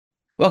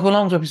Welcome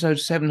along to episode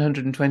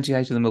 728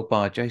 of the Milk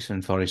Bar. Jason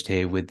and Forrest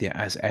here with you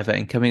as ever.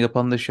 And coming up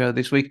on the show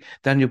this week,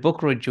 Daniel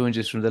Buckroyd joins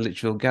us from the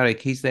Lichfield Garrick.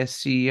 He's their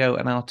CEO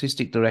and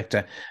artistic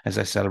director as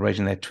they're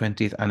celebrating their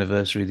 20th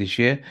anniversary this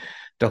year.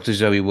 Dr.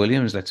 Zoe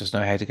Williams lets us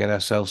know how to get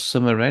ourselves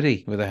summer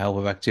ready with the help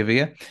of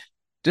Activia.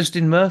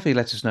 Dustin Murphy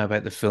lets us know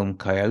about the film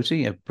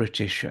Coyote, a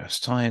British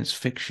science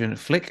fiction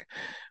flick.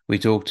 We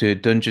talk to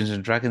Dungeons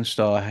and Dragons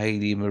star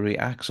Hayley Marie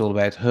Axel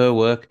about her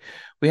work.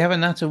 We have a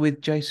natter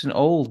with Jason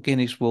Old,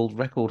 Guinness World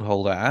Record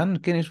holder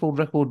and Guinness World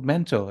Record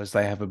mentor, as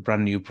they have a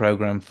brand new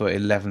program for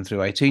 11 through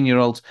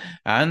 18-year-olds.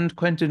 And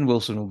Quentin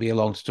Wilson will be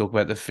along to talk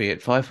about the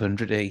Fiat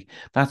 500e.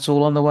 That's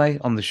all on the way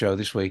on the show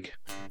this week.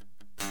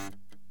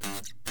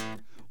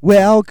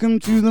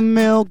 Welcome to the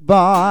Milk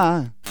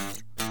Bar.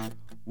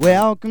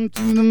 Welcome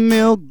to the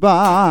Milk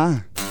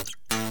Bar.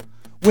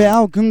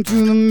 Welcome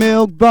to the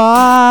Milk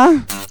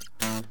Bar.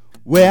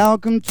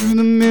 Welcome to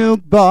the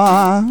Milk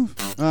Bar.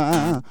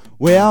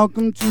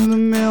 Welcome to the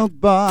Milk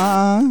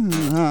Bar.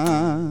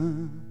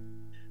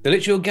 The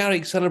Lichfield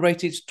Garrick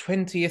celebrated its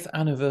 20th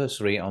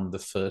anniversary on the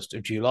 1st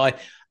of July.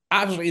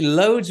 Absolutely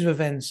loads of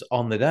events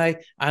on the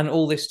day, and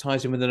all this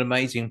ties in with an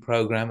amazing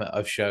programme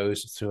of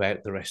shows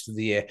throughout the rest of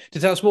the year.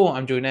 To tell us more,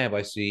 I'm joined now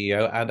by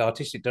CEO and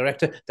Artistic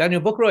Director Daniel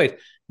Buckroyd.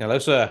 Hello,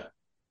 sir.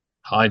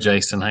 Hi,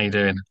 Jason. How you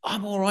doing?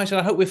 I'm all right, and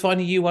I hope we're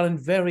finding you well and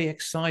very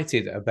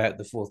excited about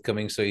the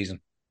forthcoming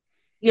season.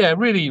 Yeah,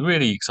 really,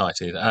 really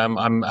excited.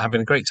 I'm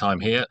having a great time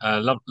here.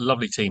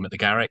 Lovely team at the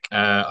Garrick.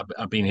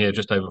 I've been here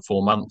just over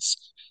 4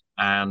 months,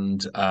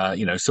 and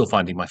still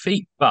finding my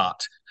feet. But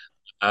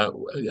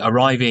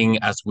arriving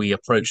as we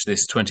approach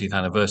this 20th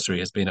anniversary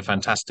has been a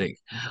fantastic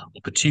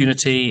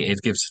opportunity.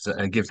 It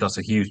gives us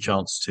a huge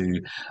chance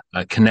to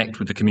connect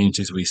with the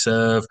communities we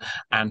serve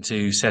and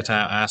to set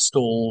out our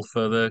stall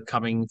for the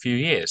coming few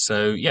years.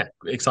 So yeah,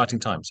 exciting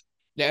times.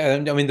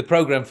 Yeah, I mean, the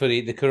programme for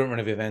the current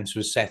run of events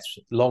was set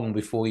long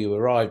before you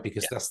arrived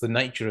because that's the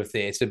nature of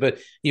theatre. But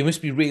you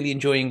must be really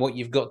enjoying what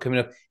you've got coming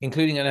up,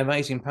 including an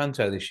amazing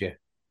panto this year.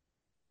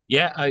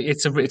 Yeah,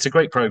 it's a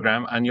great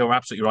program, and you're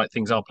absolutely right.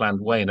 Things are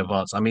planned way in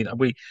advance. I mean,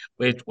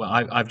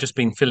 I've just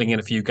been filling in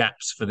a few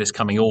gaps for this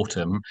coming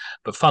autumn,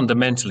 but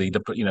fundamentally,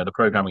 the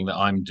programming that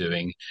I'm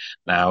doing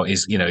now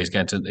is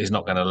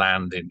not going to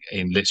land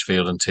in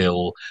Lichfield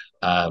until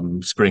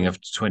spring of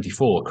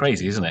 24.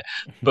 Crazy, isn't it?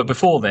 But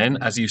before then,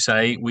 as you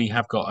say, we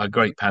have got a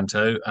great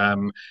panto. I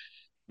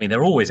mean,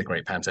 they're always a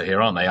great panto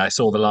here, aren't they? I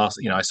saw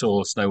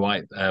Snow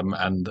White,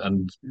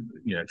 and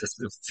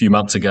just a few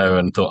months ago,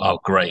 and thought, oh,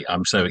 great!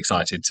 I'm so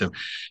excited to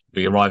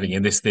be arriving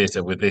in this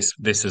theatre with this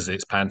as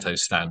its panto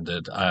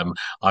standard.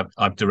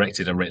 I've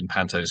directed and written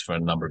pantos for a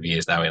number of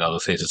years now in other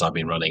theatres I've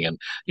been running, and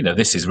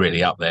this is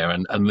really up there.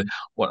 And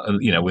what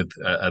with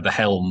the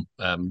helm,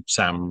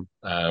 Sam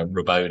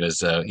Rabone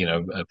as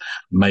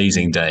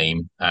amazing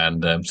dame,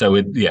 and I'm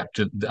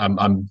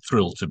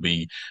thrilled to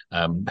be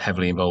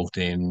heavily involved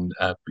in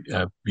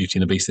Beauty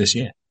and the Beast this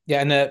year.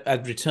 Yeah, and a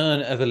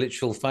return of a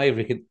literal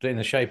favourite in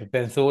the shape of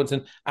Ben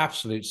Thornton,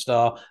 absolute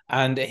star.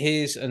 And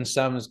his and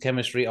Sam's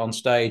chemistry on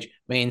stage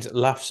means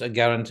laughs are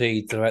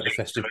guaranteed throughout the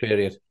festive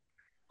period.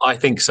 I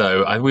think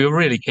so. We were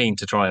really keen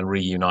to try and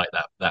reunite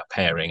that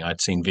pairing.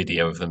 I'd seen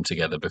video of them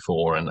together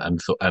before, and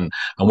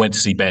went to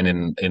see Ben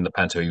in the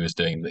panto he was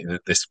doing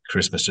this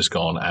Christmas just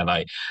gone,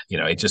 and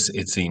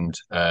it seemed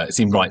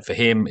right for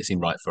him. It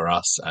seemed right for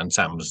us, and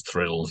Sam was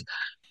thrilled,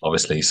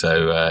 obviously.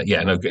 So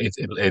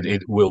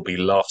it will be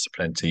laughs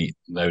aplenty,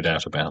 no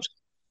doubt about it.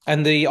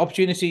 And the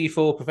opportunity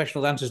for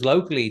professional dancers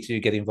locally to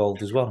get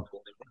involved as well.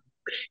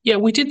 Yeah,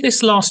 we did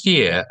this last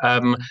year.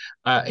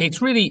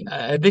 It's really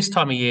this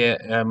time of year.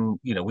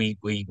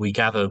 We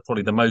gather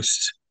probably the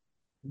most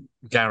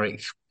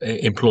Garrick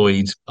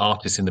employed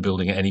artists in the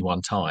building at any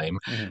one time,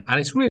 and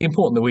it's really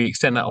important that we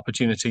extend that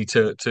opportunity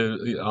to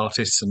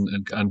artists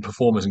and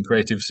performers and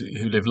creatives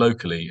who live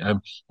locally.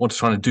 Want to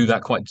try and do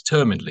that quite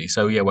determinedly.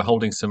 So yeah, we're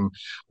holding some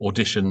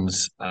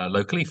auditions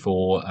locally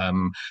for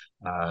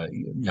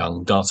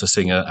young dancer,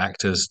 singer,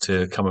 actors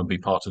to come and be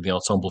part of the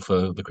ensemble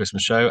for the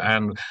Christmas show.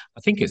 And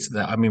I think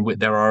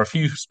there are a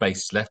few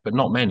spaces left, but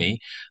not many.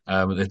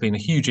 There's been a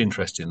huge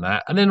interest in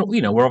that, and then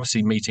we're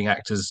obviously meeting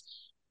actors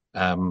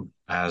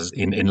as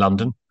in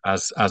London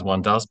as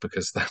one does,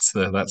 because that's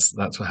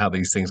how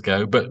these things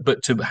go.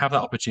 But to have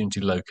that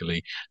opportunity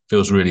locally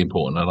feels really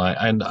important.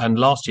 And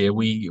last year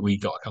we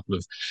got a couple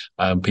of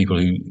people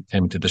who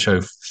came to the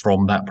show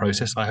from that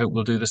process. I hope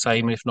we'll do the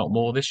same, if not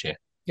more, this year.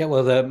 Yeah,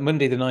 well, the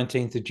Monday, the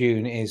 19th of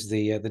June is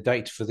the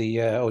date for the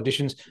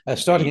auditions,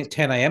 starting at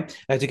 10 a.m.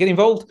 To get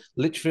involved,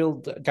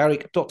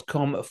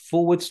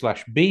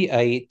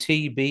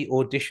 lichfieldgarrick.com/BATB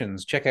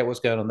auditions. Check out what's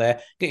going on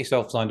there. Get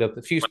yourself signed up.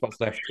 A few spots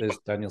left, as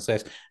Daniel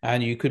says,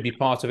 and you could be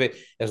part of it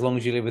as long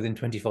as you live within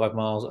 25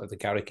 miles of the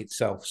Garrick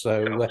itself.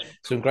 So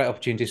some great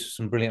opportunities for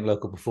some brilliant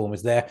local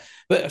performers there.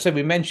 But I said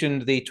we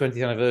mentioned the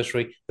 20th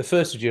anniversary, the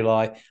 1st of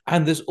July,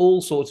 and there's all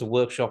sorts of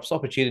workshops,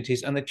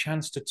 opportunities, and the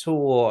chance to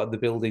tour the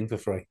building for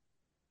free.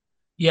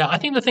 Yeah, I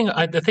think the thing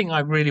I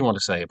really want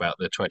to say about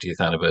the 20th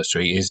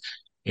anniversary is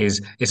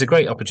is it's a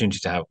great opportunity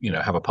to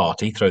have a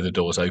party, throw the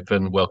doors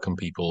open, welcome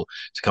people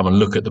to come and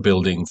look at the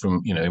building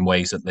from, in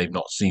ways that they've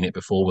not seen it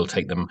before. We'll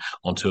take them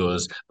on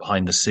tours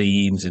behind the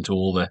scenes into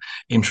all the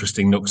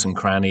interesting nooks and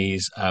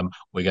crannies.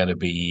 We're going to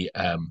be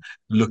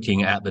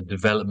looking at the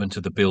development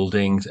of the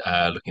buildings,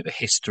 looking at the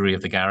history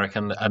of the Garrick,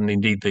 and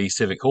indeed the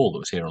Civic Hall that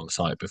was here on the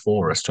site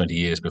before us 20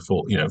 years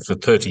before, for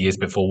 30 years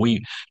before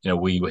we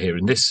were here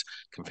in this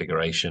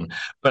configuration.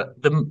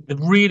 But the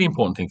really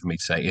important thing for me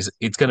to say is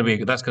that's going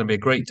to be a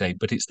great day,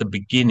 but it's the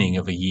beginning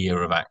of a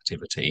year of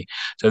activity.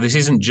 So this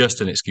isn't just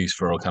an excuse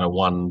for a kind of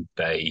one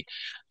day,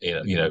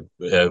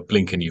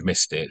 blink and you've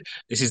missed it.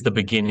 This is the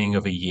beginning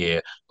of a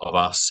year of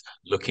us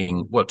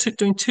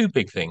doing two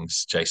big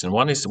things, Jason.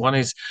 One is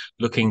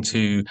looking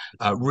to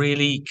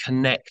really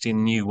connect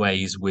in new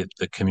ways with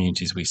the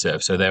communities we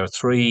serve. So there are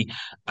three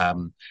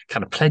kind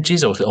of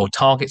pledges or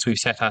targets we've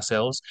set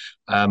ourselves.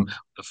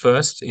 The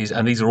first is,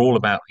 and these are all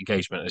about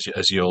engagement,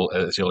 as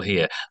you'll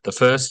hear. The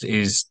first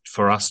is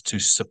for us to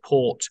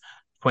support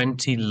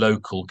 20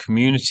 local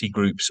community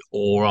groups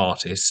or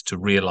artists to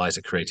realize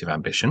a creative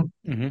ambition.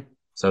 Mm-hmm.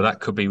 So that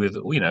could be with,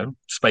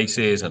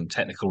 spaces and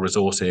technical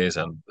resources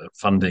and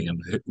funding and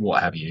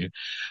what have you.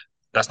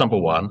 That's number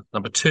one.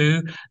 Number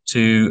two,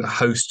 to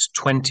host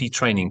 20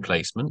 training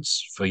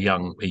placements for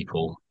young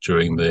people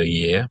during the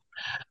year.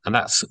 And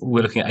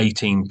we're looking at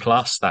 18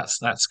 plus. That's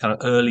kind of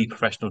early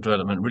professional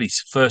development, really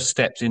first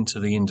steps into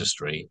the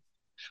industry.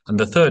 And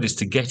the third is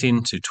to get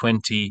into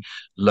 20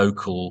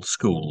 local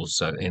schools,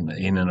 so in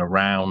and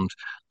around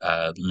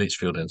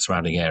Lichfield and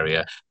surrounding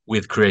area,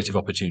 with creative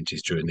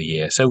opportunities during the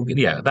year. So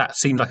yeah, that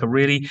seemed like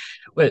we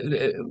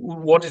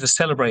wanted to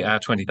celebrate our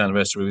 20th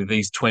anniversary with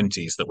these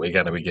 20s that we're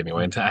going to be giving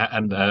away,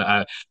 and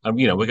we're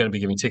going to be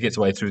giving tickets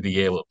away through the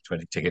year.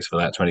 20 tickets for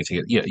that, 20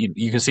 tickets.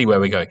 You can see where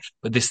we're going.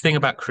 But this thing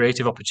about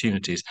creative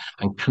opportunities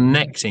and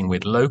connecting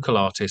with local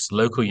artists,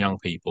 local young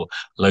people,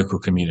 local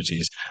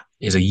communities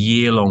is a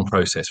year-long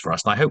process for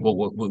us. And I hope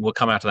we'll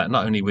come out of that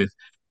not only with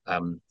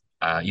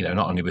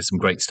some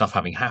great stuff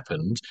having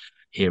happened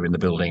here in the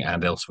building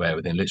and elsewhere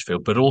within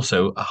Lichfield, but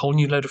also a whole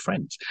new load of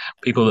friends,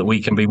 people that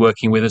we can be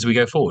working with as we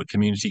go forward,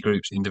 community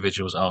groups,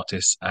 individuals,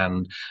 artists,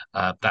 and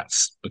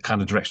that's the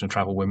kind of direction of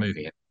travel we're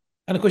moving in.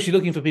 And of course, you're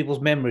looking for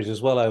people's memories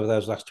as well over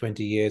those last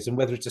 20 years, and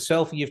whether it's a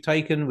selfie you've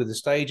taken with the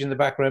stage in the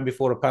background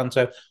before a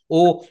panto,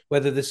 or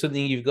whether there's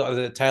something you've got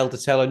a tale to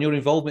tell and your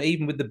involvement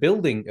even with the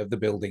building of the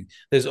building,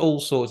 there's all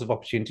sorts of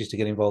opportunities to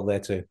get involved there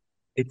too.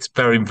 It's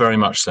very, very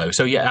much so.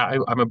 So yeah,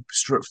 I'm a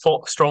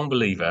strong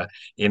believer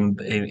in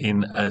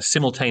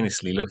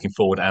simultaneously looking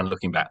forward and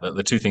looking back. That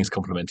the two things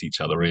complement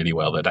each other really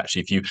well. That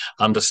actually, if you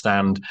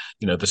understand,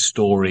 the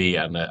story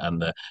and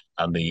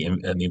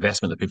the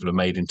investment that people have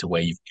made into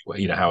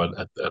how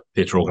a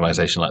theatre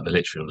organisation like the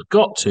Lichfield have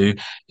got to,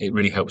 it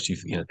really helps you,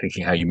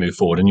 thinking how you move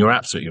forward. And you're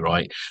absolutely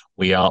right.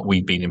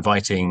 We've been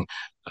inviting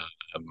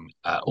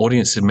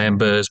audience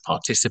members,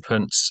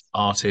 participants,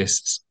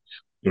 artists,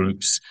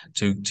 groups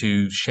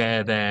to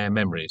share their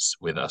memories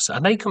with us,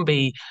 and they can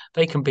be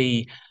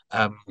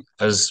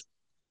as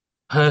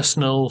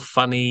personal,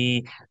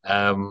 funny,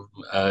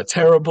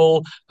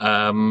 terrible,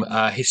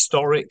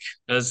 historic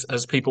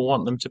as people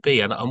want them to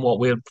be. And what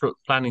we're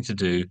planning to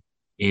do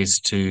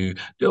is to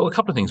do a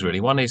couple of things really.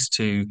 One is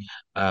to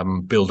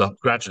build up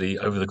gradually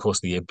over the course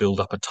of the year, build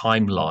up a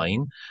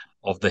timeline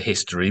of the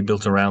history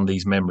built around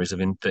these memories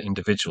that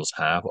individuals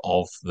have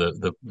of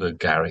the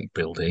Garrick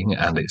building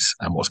and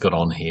what's gone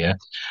on here,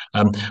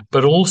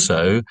 but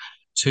also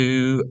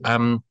to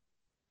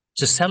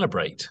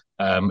celebrate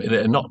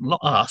not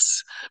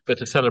us, but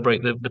to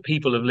celebrate the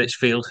people of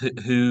Lichfield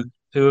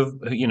who've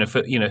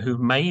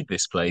made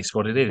this place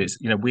what it is.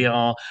 We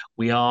are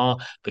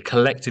the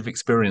collective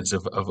experience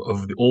of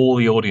all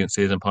the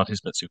audiences and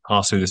participants who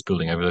passed through this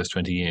building over those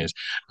 20 years,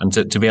 and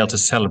to be able to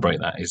celebrate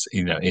that is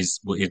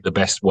the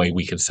best way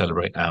we can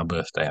celebrate our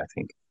birthday, I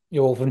think.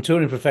 You're from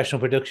touring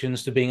professional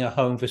productions to being a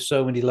home for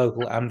so many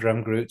local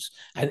Amdram groups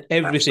and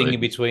everything Absolutely.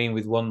 In between,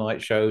 with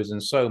one-night shows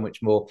and so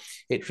much more.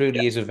 It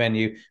truly is a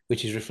venue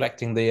which is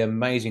reflecting the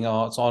amazing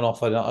arts on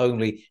offer, not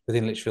only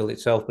within Lichfield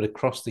itself, but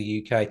across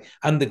the UK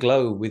and the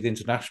globe, with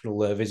international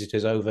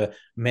visitors over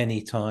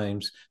many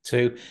times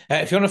too.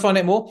 If you want to find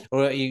out more,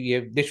 or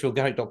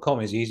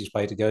lichfieldgarrick.com is the easiest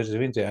way to go to,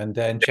 isn't it?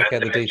 And check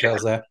out the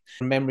details there.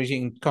 For memories,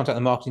 you can contact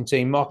the marketing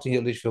team,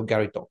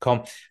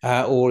 marketing@lichfieldgarrick.com,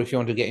 or if you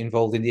want to get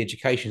involved in the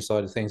education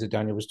side of things that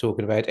Daniel was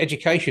talking about,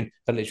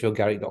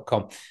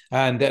 education@lichfieldgarrick.com.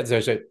 And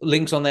there's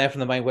links on there from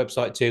the main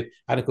website too.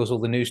 And of course, all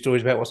the news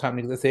stories about what's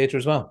happening at the theatre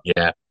as well.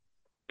 Yeah,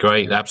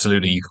 great.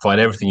 Absolutely. You can find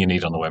everything you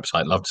need on the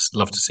website. Love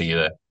to see you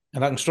there.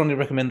 And I can strongly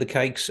recommend the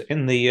cakes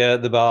in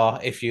the bar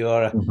if you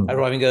are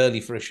arriving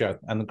early for a show,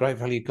 and the great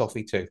value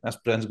coffee too. That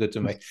sounds good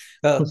to me.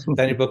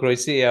 Daniel Buckroyd,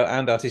 CEO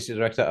and Artistic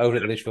Director over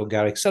at the Lichfield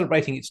Garrick,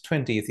 celebrating its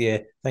 20th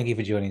year. Thank you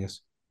for joining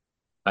us.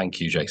 Thank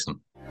you,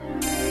 Jason.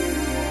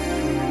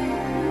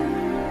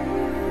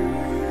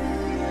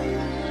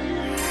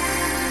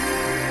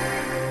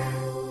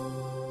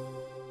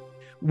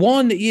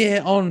 1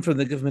 year on from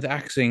the government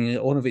axing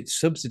one of its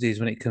subsidies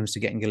when it comes to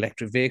getting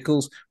electric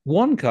vehicles,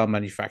 one car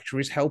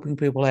manufacturer is helping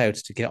people out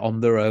to get on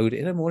the road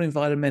in a more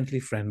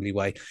environmentally friendly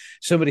way.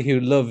 Somebody who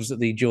loves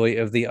the joy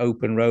of the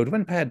open road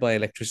when powered by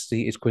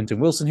electricity is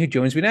Quentin Wilson, who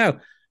joins me now.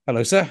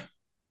 Hello, sir.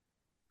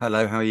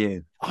 Hello, how are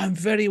you? I'm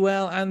very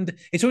well, and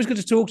it's always good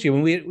to talk to you.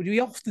 And we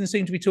often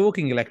seem to be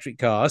talking electric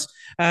cars,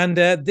 and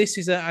this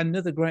is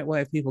another great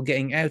way of people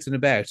getting out and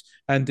about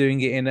and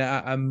doing it in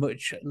a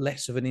much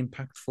less of an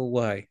impactful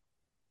way.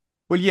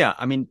 Well, yeah,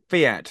 I mean,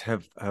 Fiat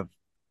have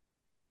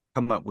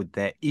come up with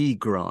their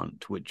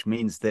e-grant, which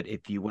means that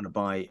if you want to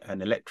buy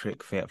an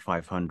electric Fiat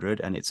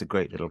 500 and it's a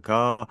great little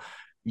car,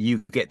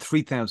 you get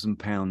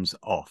 £3,000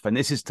 off. And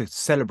this is to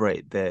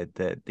celebrate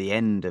the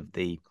end of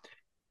the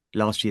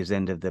last year's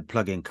end of the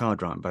plug-in car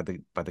grant by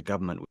the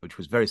government, which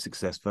was very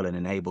successful and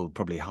enabled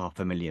probably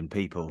 500,000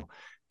 people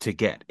to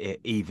get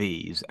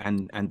EVs,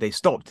 and they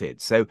stopped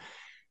it. So,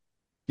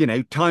 you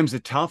know, times are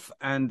tough,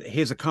 and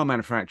here's a car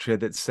manufacturer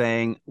that's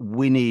saying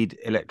we need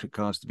electric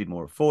cars to be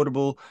more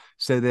affordable,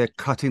 so they're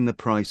cutting the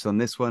price on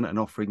this one and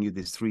offering you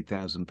this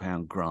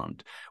 £3,000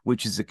 grant,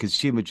 which is a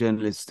consumer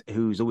journalist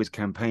who's always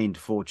campaigned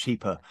for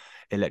cheaper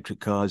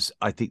electric cars.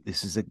 I think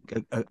this is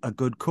a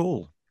good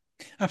call.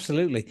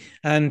 Absolutely.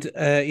 And,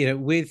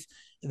 with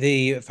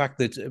the fact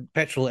that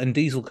petrol and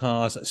diesel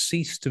cars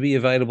cease to be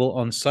available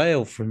on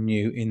sale from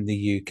new in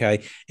the UK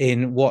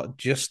in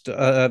just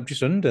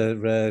under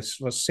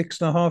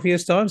 6.5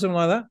 years' time, something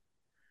like that.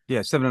 Yeah,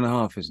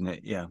 7.5, isn't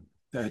it? Yeah.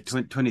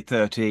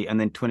 2030 and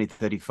then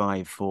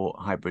 2035 for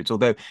hybrids.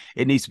 Although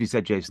it needs to be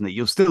said, Jason, that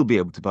you'll still be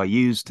able to buy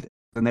used,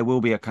 and there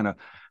will be a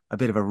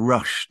bit of a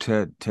rush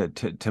to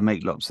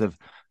make lots of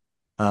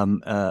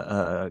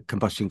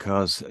combustion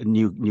cars,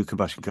 new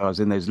combustion cars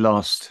in those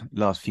last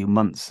few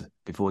months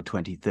before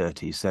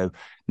 2030. So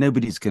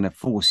nobody's going to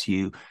force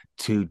you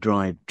to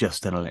drive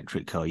just an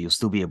electric car. You'll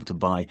still be able to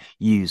buy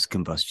used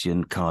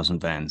combustion cars and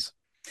vans.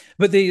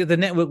 But the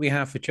network we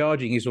have for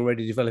charging is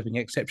already developing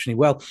exceptionally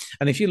well.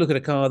 And if you look at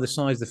a car the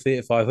size of the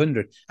Fiat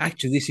 500,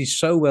 actually this is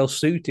so well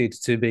suited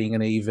to being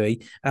an EV,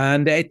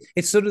 and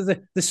it's sort of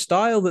the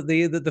style that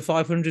the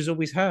 500 has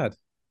always had.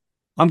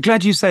 I'm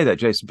glad you say that,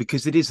 Jason,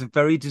 because it is a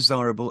very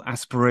desirable,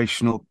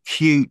 aspirational,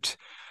 cute,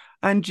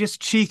 and just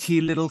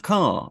cheeky little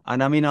car.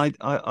 And I mean,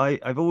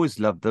 I've always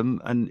loved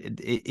them, and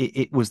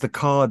it was the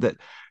car that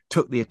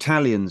took the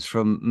Italians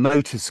from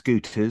motor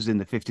scooters in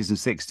the 50s and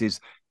 60s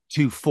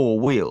to four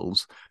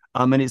wheels.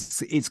 And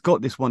it's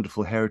got this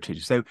wonderful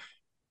heritage. So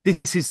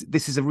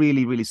this is a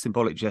really, really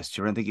symbolic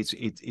gesture. I think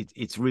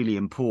it's really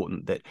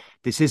important that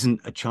this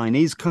isn't a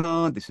Chinese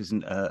car. This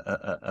isn't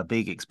a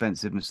big,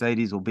 expensive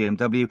Mercedes or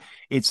BMW.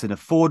 It's an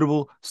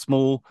affordable,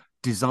 small,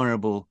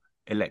 desirable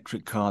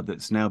electric car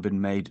that's now been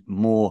made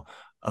more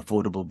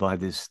affordable by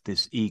this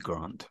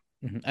e-grant.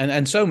 Mm-hmm.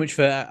 And so much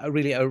for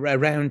really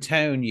around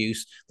town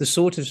use, the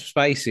sort of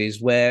spaces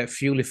where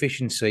fuel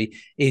efficiency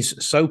is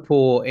so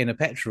poor in a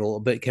petrol,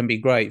 but can be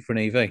great for an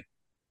EV.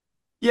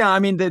 Yeah, I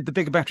mean, the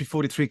bigger battery,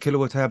 43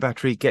 kilowatt hour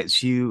battery,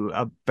 gets you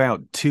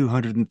about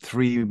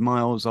 203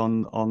 miles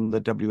on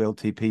the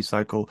WLTP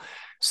cycle.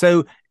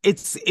 So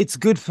it's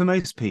good for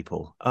most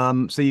people.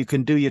 So you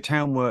can do your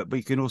town work, but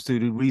you can also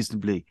do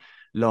reasonably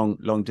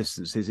long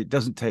distances. It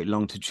doesn't take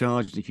long to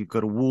charge. If you've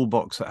got a wall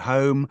box at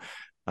home,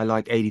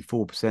 like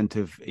 84%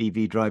 of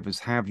EV drivers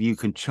have, you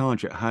can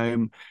charge at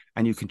home,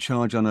 and you can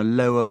charge on a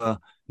lower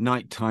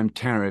nighttime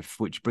tariff,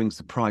 which brings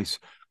the price.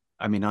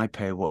 I mean, I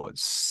pay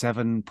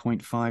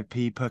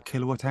 7.5p per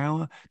kilowatt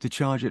hour to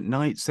charge at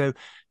night. So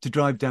to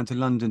drive down to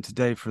London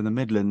today from the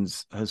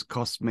Midlands has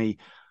cost me,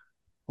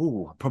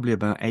 probably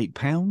about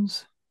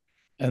 £8.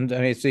 And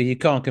I mean, so you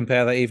can't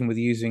compare that even with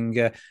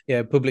using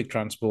public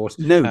transport.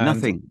 No,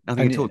 nothing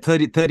at all.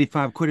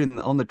 35 quid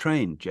on the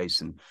train,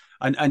 Jason.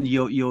 And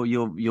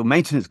your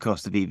maintenance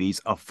cost of EVs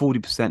are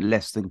 40%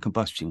 less than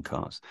combustion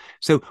cars.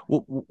 So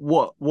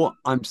what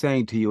I'm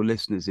saying to your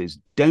listeners is,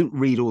 don't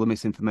read all the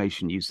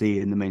misinformation you see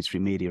in the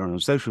mainstream media or on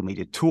social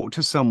media. Talk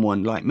to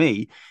someone like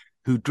me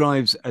who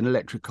drives an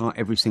electric car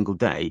every single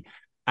day.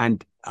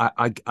 And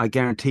I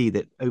guarantee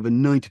that over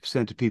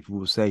 90% of people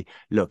will say,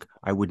 look,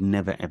 I would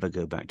never, ever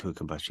go back to a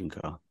combustion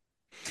car.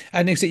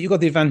 And you've got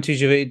the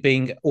advantage of it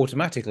being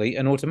automatically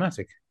an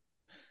automatic.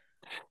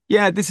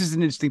 Yeah, this is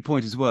an interesting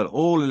point as well.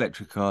 All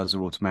electric cars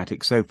are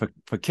automatic. So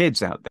for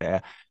kids out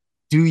there,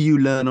 do you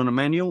learn on a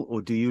manual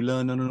or do you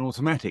learn on an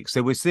automatic?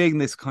 So we're seeing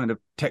this kind of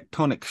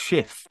tectonic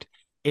shift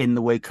in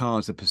the way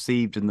cars are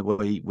perceived and the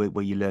way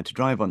where you learn to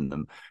drive on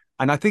them.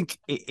 And I think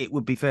it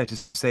would be fair to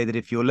say that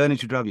if you're learning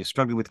to drive, you're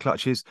struggling with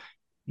clutches,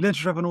 learn to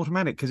drive an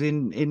automatic, because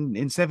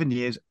in 7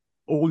 years,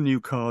 all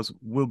new cars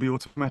will be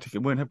automatic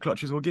and won't have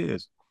clutches or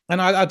gears.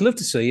 And I'd love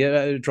to see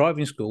a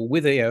driving school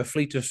with a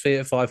fleet of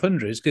Fiat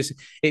 500s, because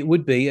it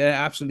would be an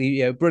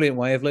absolutely brilliant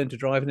way of learning to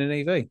drive in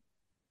an EV.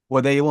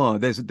 Well, there you are.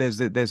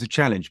 There's a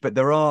challenge, but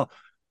there are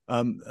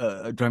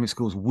driving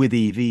schools with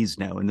EVs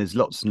now, and there's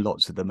lots and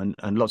lots of them,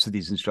 and lots of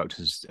these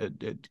instructors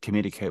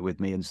communicate with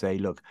me and say,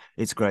 look,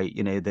 it's great,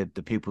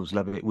 the pupils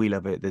love it, we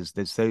love it,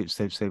 there's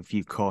so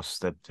few costs,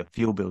 the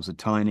fuel bills are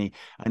tiny,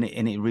 and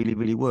it really,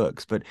 really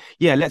works. But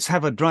yeah, let's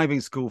have a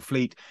driving school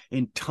fleet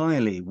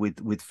entirely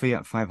with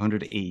Fiat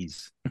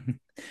 500Es.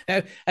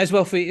 Now, as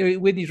well,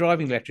 when you're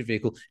driving an electric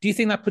vehicle, do you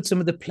think that puts some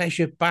of the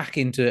pleasure back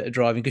into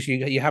driving because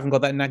you haven't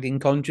got that nagging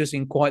conscience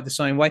in quite the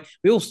same way?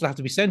 We all still have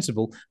to be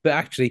sensible, but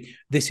actually,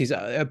 this is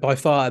by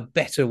far a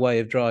better way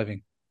of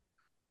driving.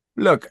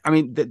 Look, I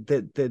mean,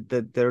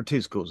 there are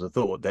two schools of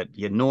thought: that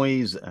your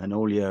noise and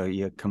all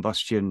your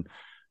combustion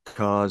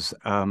cars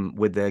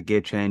with their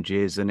gear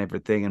changes and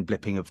everything and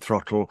blipping of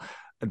throttle.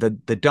 The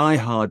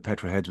die-hard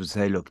petrol heads would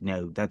say, look,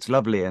 no, that's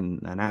lovely, and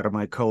out of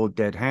my cold,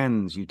 dead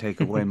hands, you take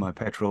away my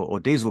petrol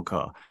or diesel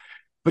car.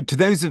 But to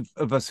those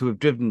of us who have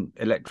driven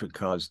electric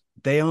cars,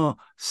 they are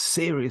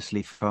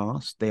seriously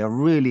fast. They are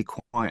really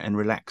quiet and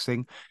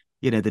relaxing.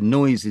 The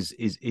noise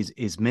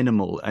is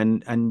minimal,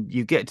 and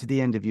you get to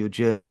the end of your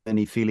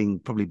journey feeling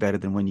probably better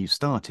than when you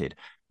started.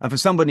 And for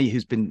somebody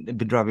who's been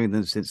driving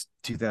them since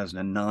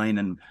 2009,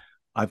 and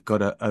I've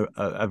got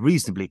a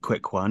reasonably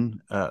quick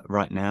one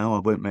right now. I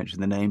won't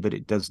mention the name, but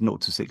it does 0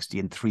 to 60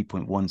 in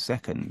 3.1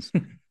 seconds.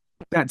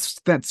 That's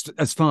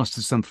as fast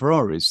as some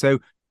Ferraris. So,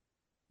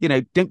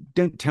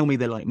 don't tell me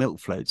they're like milk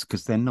floats,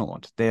 because they're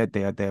not. They're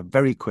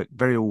very quick,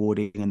 very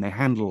rewarding, and they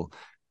handle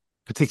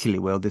particularly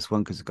well. This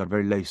one because it's got a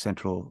very low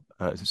center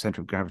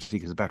of gravity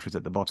because the battery's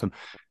at the bottom.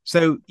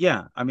 So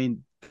yeah, I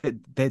mean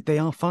they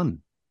are fun.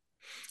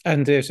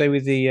 And say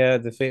with the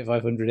Fiat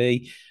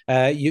 500e,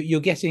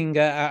 you're getting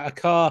a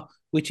car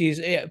which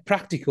is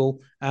practical,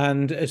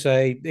 and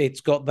say it's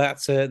got that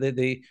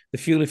the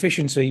fuel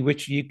efficiency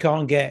which you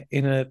can't get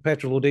in a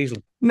petrol or diesel.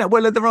 No,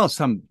 well, there are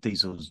some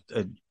diesels,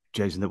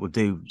 Jason, that will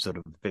do sort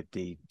of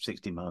 50,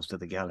 60 miles to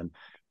the gallon,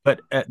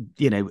 but at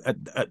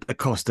the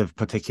cost of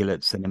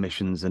particulates and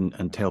emissions and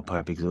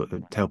tailpipe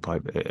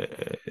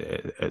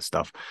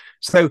stuff.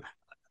 So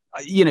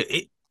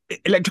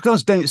electric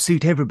cars don't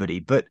suit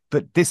everybody, but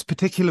this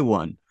particular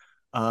one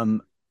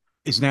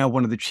is now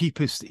one of the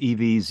cheapest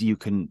EVs you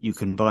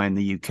can buy in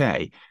the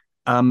UK,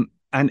 and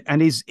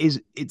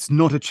it's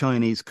not a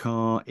Chinese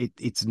car.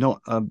 It's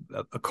not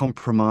a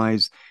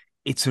compromise.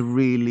 It's a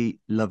really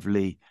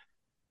lovely,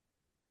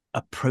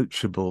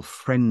 approachable,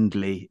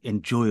 friendly,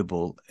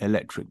 enjoyable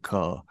electric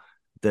car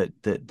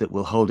that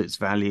will hold its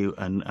value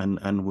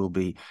and will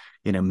be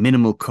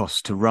minimal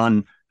cost to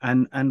run.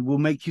 And will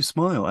make you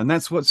smile. And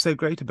that's what's so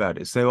great about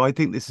it. So I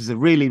think this is a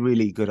really,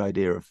 really good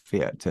idea of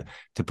Fiat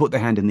to put their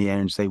hand in the air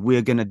and say,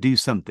 we're going to do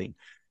something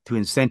to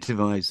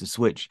incentivize the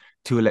switch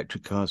to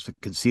electric cars for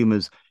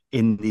consumers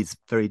in these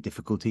very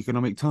difficult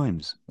economic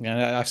times.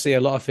 Yeah, I see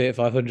a lot of Fiat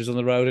 500s on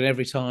the road, and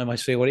every time I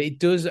see one, it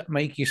does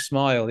make you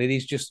smile. It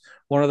is just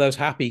one of those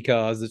happy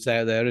cars that's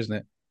out there, isn't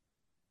it?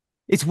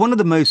 It's one of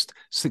the most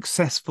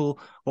successful,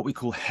 what we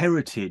call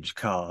heritage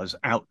cars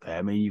out there.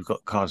 I mean, you've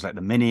got cars like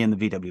the Mini and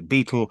the VW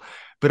Beetle,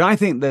 but I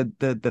think that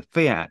the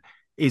Fiat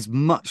is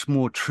much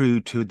more true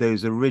to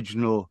those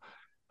original.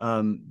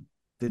 The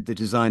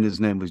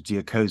designer's name was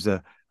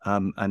Giacosa,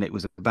 and it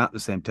was about the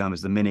same time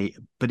as the Mini,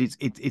 but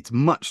it's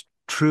much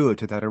truer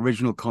to that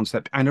original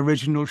concept and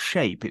original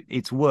shape.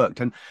 It's worked,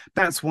 and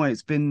that's why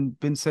it's been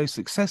so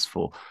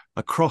successful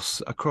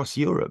across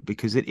Europe,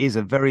 because it is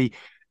a very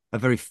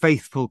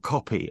faithful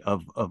copy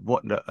of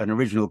what an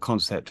original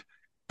concept,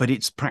 but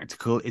it's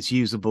practical, it's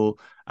usable,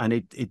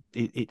 and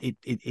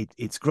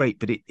it's great.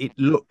 But it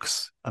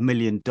looks $1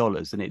 million,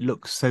 and it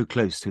looks so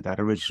close to that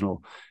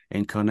original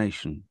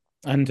incarnation.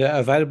 And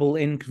available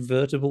in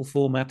convertible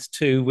format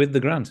too, with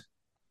the grant.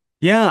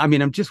 Yeah, I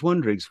mean, I'm just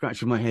wondering,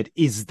 scratching my head,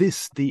 is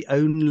this the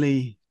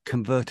only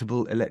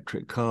convertible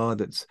electric car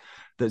that's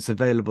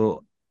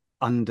available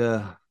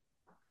under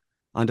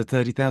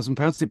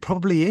 £30,000? It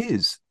probably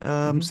is.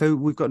 So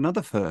we've got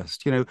another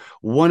first.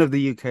 One of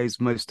the UK's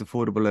most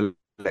affordable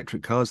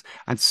electric cars,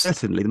 and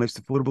certainly the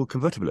most affordable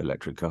convertible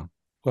electric car.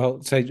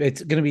 Well, so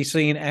it's going to be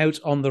seen out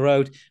on the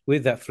road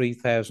with that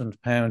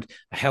 £3,000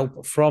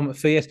 help from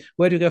Fiat.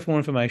 Where do we go for more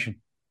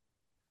information?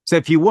 So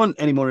if you want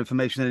any more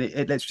information,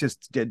 let's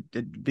just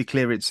be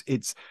clear.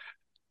 It's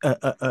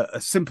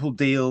a simple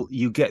deal.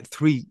 You get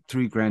three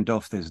grand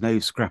off. There's no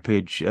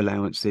scrappage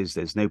allowances.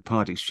 There's no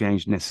part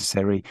exchange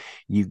necessary.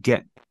 You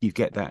get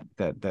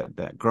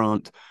that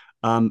grant.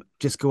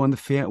 Just go on the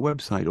Fiat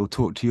website or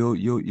talk to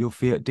your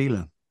Fiat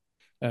dealer.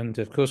 And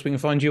of course, we can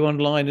find you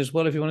online as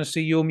well if you want to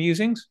see your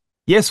musings.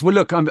 Yes, well,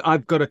 look,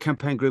 I've got a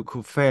campaign group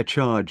called Fair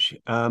Charge,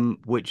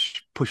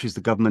 which pushes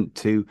the government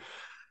to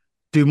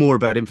do more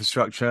about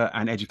infrastructure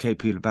and educate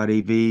people about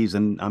EVs.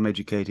 And I'm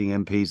educating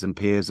MPs and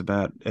peers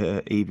about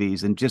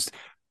EVs, and just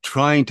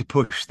trying to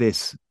push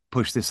this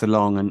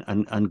along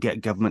and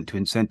get government to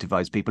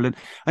incentivize people.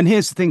 And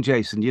here's the thing,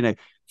 Jason,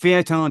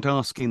 Fiat aren't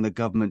asking the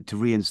government to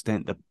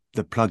reinstate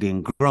the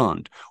plug-in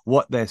grant.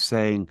 What they're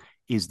saying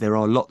is there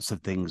are lots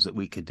of things that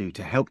we could do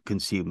to help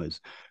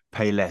consumers.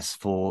 pay less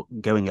for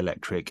going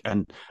electric.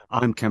 And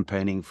I'm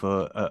campaigning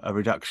for a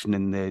reduction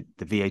in the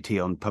VAT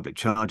on public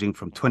charging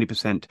from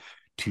 20%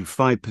 to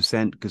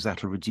 5%, because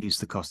that'll reduce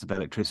the cost of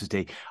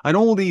electricity. And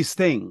all these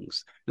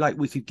things, like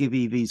we could give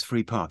EVs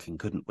free parking,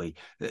 couldn't we?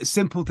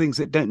 Simple things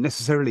that don't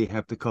necessarily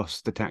have to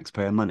cost the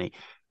taxpayer money.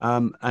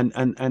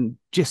 And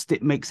just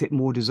it makes it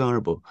more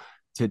desirable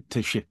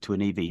to shift to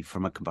an EV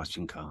from a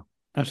combustion car.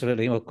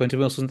 Absolutely. Well, Quentin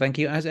Wilson, thank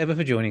you as ever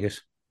for joining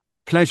us.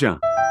 Pleasure.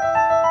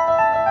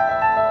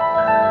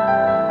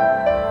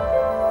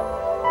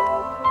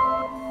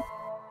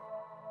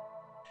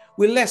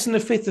 With less than a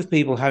fifth of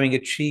people having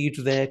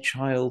achieved their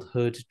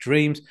childhood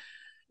dreams,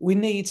 we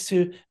need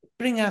to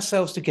bring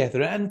ourselves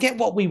together and get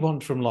what we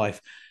want from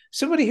life.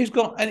 Somebody who's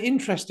got an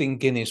interesting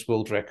Guinness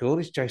World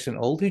Record is Jason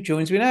Auld, who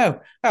joins me now.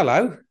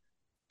 Hello.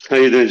 How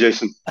you doing,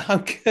 Jason?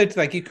 I'm good,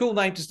 thank you. Cool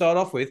name to start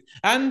off with,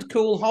 and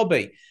cool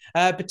hobby,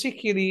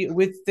 particularly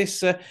with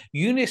this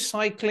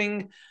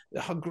unicycling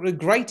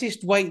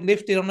greatest weight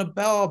lifted on a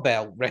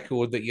barbell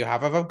record that you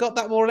have. Have I got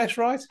that more or less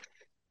right?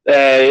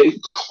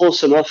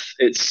 Close enough.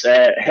 It's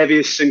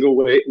heaviest single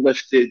weight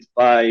lifted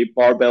by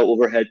barbell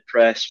overhead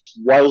press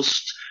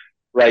whilst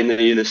riding a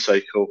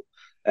unicycle.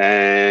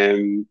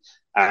 And,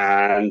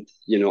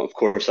 of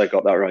course, I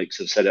got that right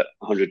because I've said it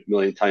 100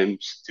 million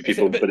times to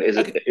people, but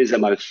it is a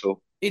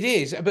mouthful. It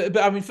is. But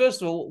I mean,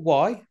 first of all,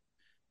 why?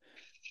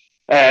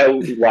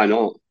 Why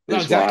not? No,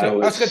 exactly.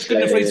 That's good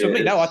enough reason for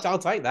me. No, I'll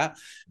take that.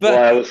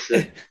 But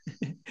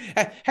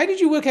how did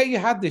you work out you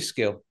had this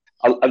skill?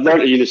 I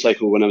learned a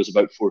unicycle when I was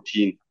about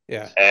 14.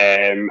 Yeah.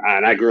 And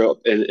I grew up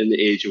in the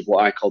age of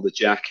what I call the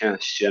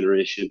jackass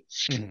generation.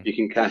 Mm-hmm. You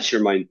can cast your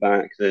mind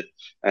back. The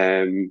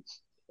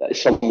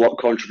somewhat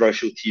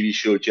controversial TV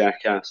show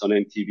Jackass on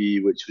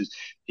MTV, which was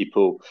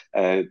people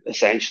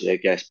essentially, I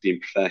guess, being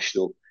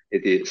professional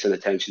idiots and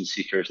attention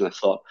seekers. And I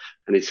thought,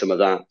 I need some of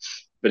that.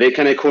 But it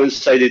kind of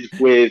coincided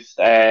with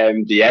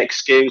the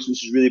X Games,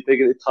 which was really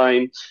big at the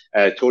time.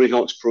 Tony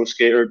Hawk's Pro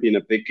Skater being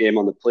a big game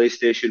on the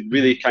PlayStation,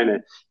 really kind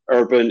of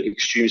urban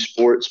extreme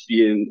sports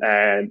being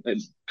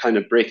kind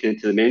of breaking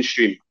into the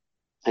mainstream.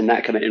 And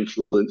that kind of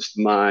influenced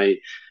my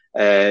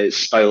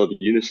style of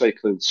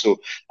unicycling. So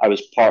I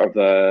was part of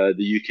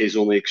the UK's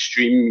only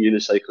extreme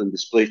unicycling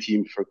display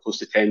team for close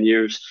to 10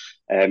 years.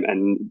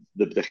 And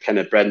the kind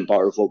of bread and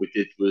butter of what we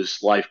did was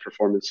live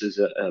performances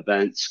at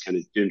events, kind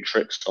of doing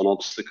tricks on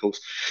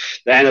obstacles.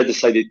 Then I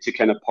decided to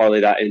kind of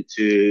parlay that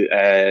into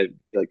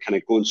kind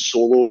of going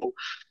solo.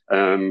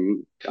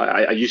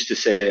 I used to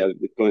say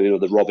going,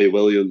 the Robbie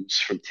Williams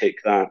from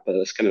Take That, but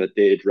that's kind of a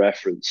dated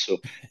reference. So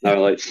now I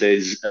like to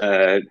say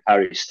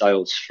Harry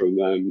Styles from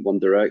One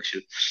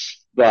Direction.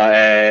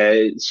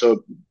 But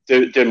so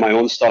doing my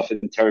own stuff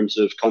in terms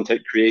of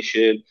content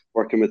creation,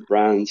 working with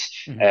brands,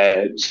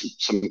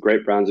 some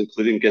great brands,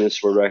 including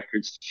Guinness World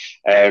Records.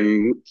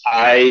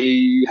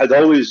 I had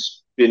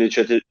always been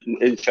interested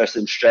in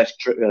strength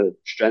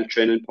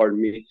training,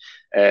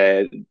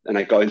 and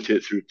I got into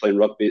it through playing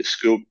rugby at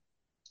school.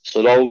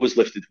 So it always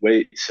lifted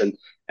weights,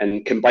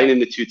 and combining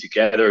the two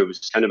together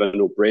was kind of a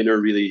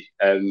no-brainer, really.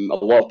 A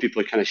lot of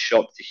people are kind of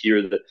shocked to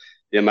hear that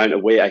the amount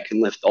of weight I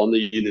can lift on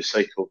the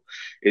unicycle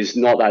is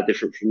not that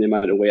different from the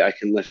amount of weight I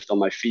can lift on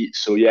my feet.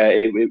 So yeah,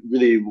 it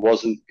really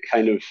wasn't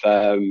kind of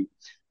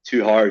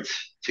too hard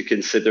to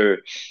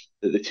consider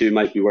that the two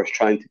might be worth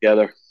trying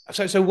together.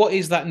 So what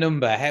is that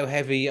number? How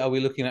heavy are we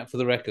looking at for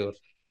the record?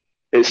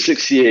 It's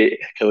 68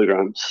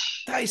 kilograms.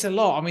 That is a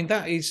lot. I mean,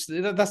 that's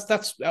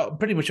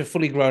pretty much a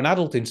fully grown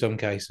adult in some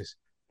cases.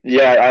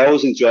 Yeah, I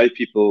always enjoy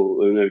people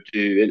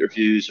do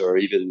interviews or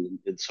even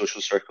in social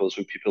circles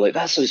when people are like,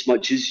 that's as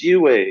much as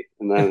you weigh.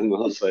 And then I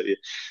was like,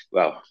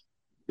 well,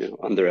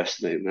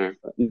 underestimating there.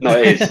 But no,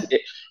 it's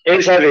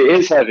heavy.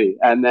 It's heavy.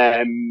 And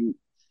that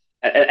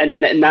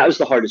was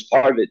the hardest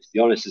part of it, to be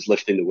honest, is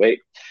lifting the weight.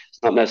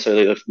 It's not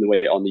necessarily lifting the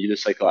weight on the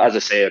unicycle. As I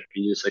say, I've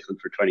been unicycling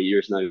for 20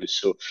 years now,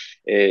 so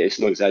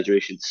it's no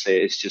exaggeration to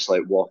say it's just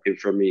like walking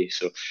for me.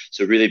 So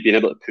really being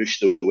able to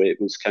push the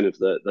weight was kind of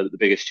the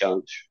biggest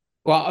challenge.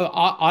 Well,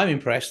 I'm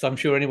impressed. I'm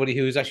sure anybody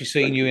who has actually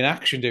seen you in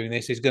action doing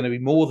this is going to be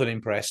more than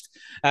impressed.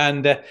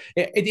 And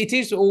it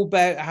is all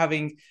about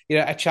having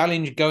a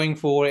challenge, going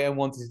for it and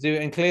wanting to do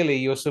it. And clearly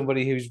you're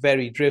somebody who's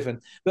very driven.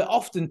 But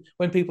often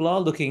when people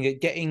are looking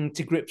at getting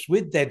to grips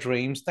with their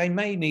dreams, they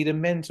may need a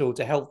mentor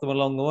to help them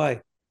along the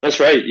way. That's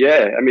right,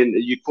 yeah. I mean,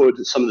 you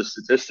quoted some of the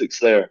statistics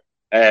there.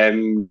 I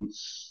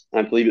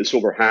believe it's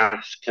over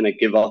half kind of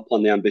give up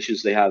on the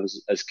ambitions they have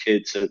as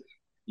kids. And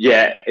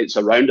yeah, it's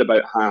around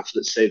about half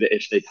that say that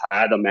if they'd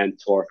had a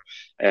mentor,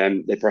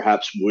 they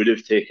perhaps would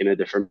have taken a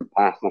different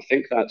path. And I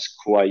think that's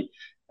quite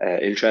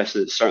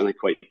interesting. It's certainly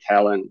quite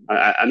telling.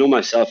 I know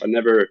myself, I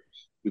never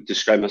would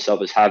describe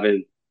myself as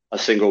having a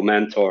single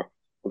mentor.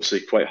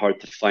 Obviously, quite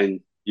hard to find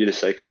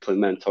unicycling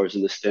mentors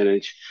in this day and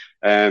age.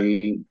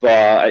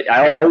 But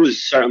I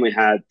always certainly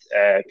had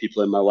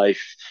people in my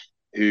life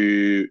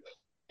who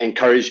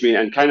encouraged me,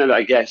 and kind of,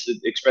 I guess, the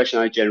expression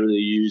I generally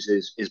use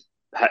is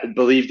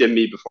believed in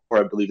me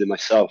before I believed in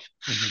myself.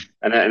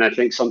 Mm-hmm. And I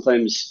think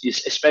sometimes,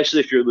 especially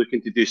if you're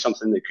looking to do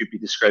something that could be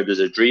described as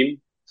a dream,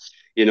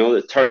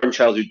 The term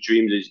childhood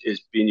dreams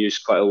is being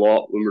used quite a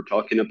lot when we're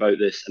talking about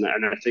this,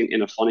 and I think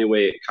in a funny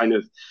way it kind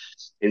of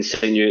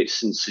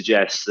insinuates and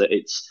suggests that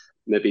it's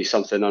maybe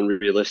something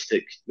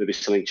unrealistic, maybe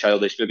something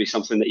childish, maybe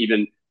something that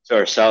even to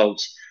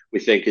ourselves we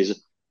think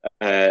is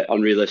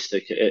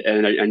unrealistic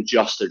and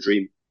just a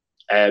dream.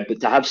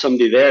 But to have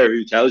somebody there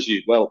who tells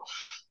you, well,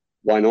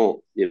 why not?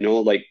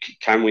 Like,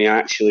 can we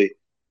actually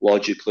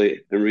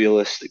logically and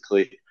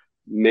realistically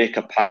make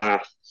a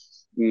path,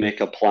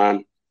 make a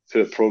plan,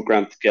 put a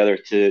program together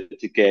to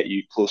get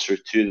you closer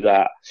to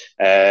that?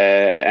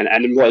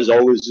 And what is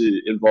always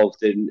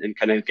involved in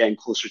kind of getting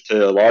closer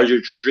to a larger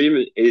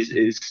dream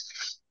is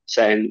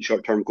setting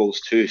short-term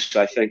goals too.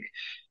 So I think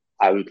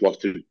I would love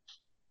to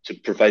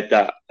provide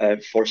that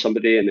for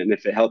somebody, and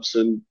if it helps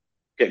them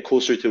get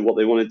closer to what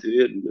they want to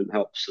do and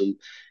helps them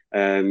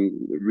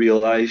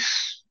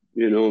realize,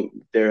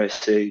 dare I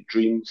say,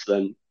 dreams,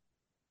 then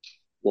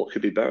what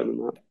could be better than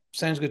that?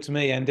 Sounds good to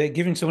me. And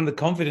giving someone the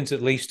confidence,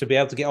 at least, to be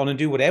able to get on and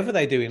do whatever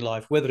they do in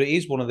life, whether it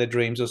is one of their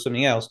dreams or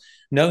something else,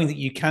 knowing that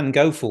you can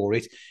go for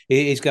it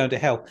is going to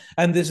help.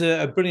 And there's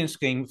a brilliant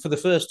scheme for the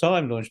first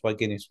time launched by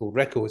Guinness World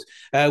Records,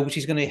 which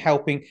is going to be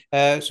helping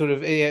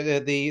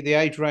the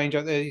age range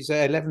is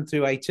 11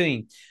 through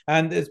 18.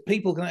 And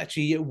people can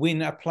actually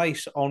win a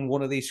place on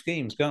one of these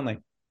schemes, can't they?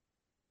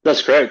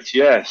 That's correct,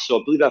 yeah. So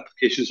I believe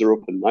applications are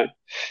open now,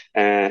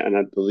 and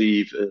I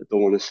believe,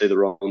 don't want to say the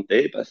wrong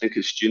date, but I think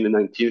it's June the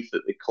 19th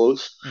that they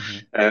close.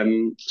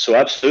 So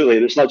absolutely,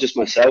 and it's not just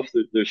myself.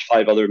 There's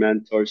 5 other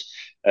mentors,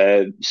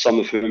 some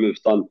of whom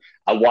have done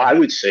what I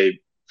would say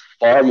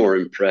far more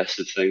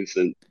impressive things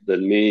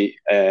than me.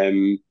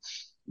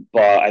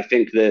 But I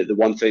think the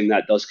one thing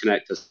that does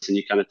connect us, and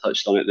you kind of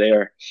touched on it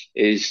there,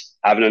 is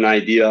having an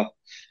idea,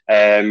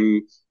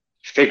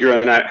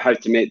 figuring out how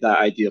to make that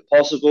idea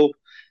possible.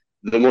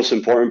 The most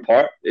important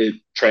part is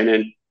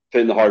training,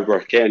 putting the hard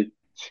work in,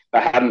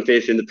 but having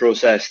faith in the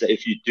process that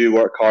if you do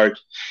work hard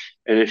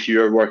and if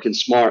you're working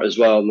smart as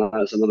well, and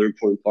that's another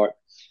important part,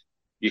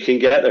 you can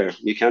get there.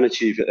 You can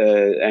achieve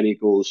any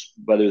goals,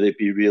 whether they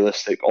be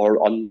realistic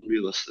or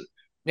unrealistic.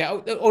 Yeah,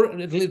 or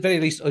at the very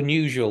least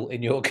unusual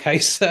in your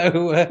case.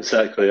 So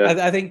exactly, yeah.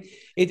 I think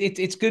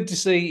it's good to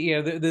see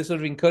the sort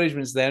of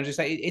encouragements there, and just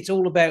say it's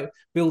all about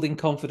building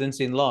confidence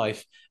in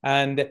life.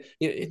 And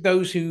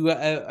those who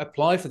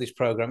apply for this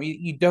program,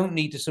 you don't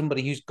need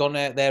somebody who's gone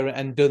out there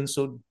and done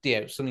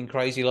something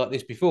crazy like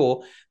this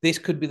before. This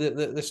could be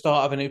the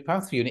start of a new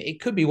path for you, and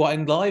it could be what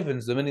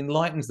enlivens them and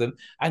enlightens them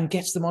and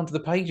gets them onto the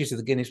pages of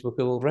the Guinness Book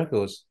of World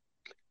Records.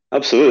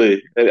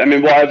 Absolutely. I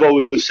mean, what I've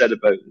always said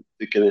about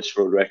the Guinness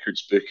World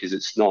Records book is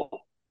it's not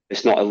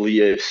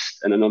elitist,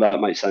 and I know that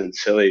might sound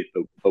silly,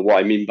 but what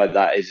I mean by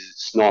that is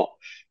it's not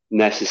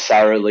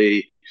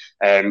necessarily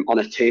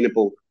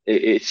unattainable.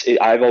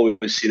 I've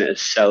always seen it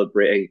as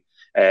celebrating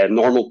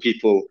normal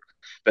people,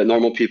 but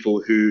normal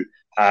people who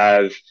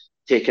have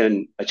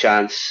taken a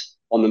chance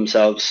on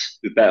themselves,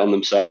 who bet on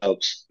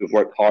themselves, who've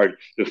worked hard,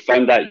 who've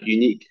found that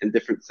unique and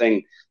different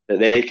thing that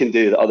they can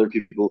do that other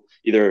people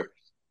either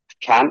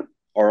can't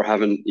or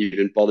haven't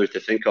even bothered to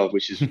think of,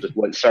 which is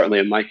what certainly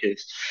in my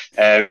case,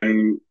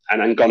 and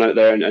gone out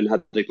there and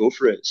had to go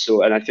for it.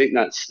 So, and I think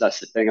that's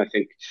the thing. I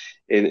think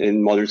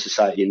in modern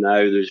society now,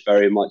 there's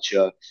very much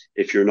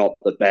if you're not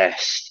the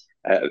best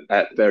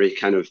at very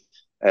kind of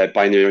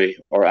binary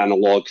or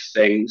analog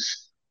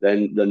things,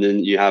 then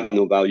you have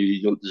no value.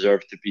 You don't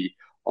deserve to be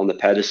on the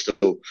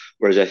pedestal.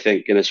 Whereas I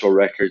think Guinness World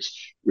Records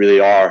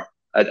really are.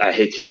 I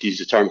hate to use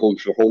the term home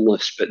for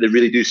homeless, but they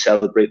really do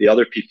celebrate the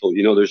other people.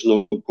 There's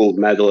no gold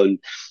medal in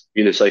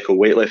unicycle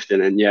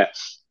weightlifting, and yet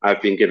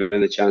I've been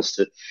given the chance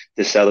to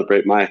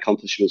celebrate my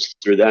accomplishments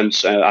through them.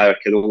 So I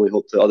can only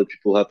hope that other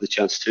people have the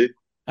chance too.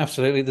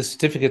 Absolutely. The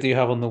certificate that you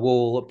have on the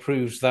wall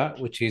proves that,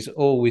 which is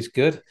always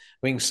good.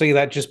 We can see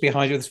that just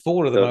behind you. There's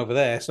 4 of them over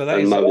there. So that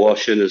and is my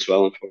washing as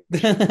well.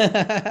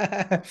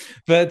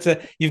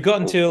 But you've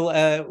got until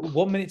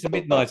 1 minute to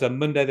midnight on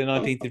Monday, the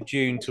 19th of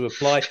June to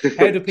apply.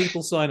 How do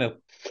people sign up?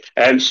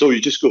 So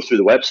you just go through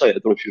the website. I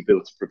don't know if you'll be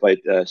able to provide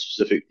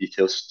specific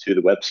details to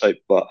the website,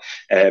 but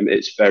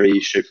it's very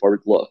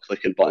straightforward. A lot of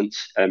clicking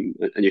buttons, and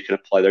you can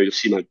apply there. You'll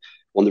see my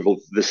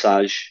wonderful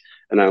visage,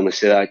 and I only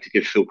say that to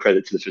give full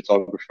credit to the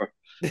photographer.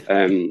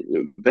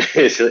 But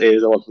it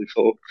is a lovely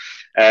photo,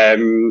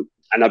 and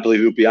I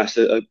believe we'll be asked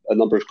a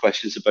number of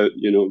questions about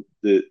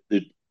the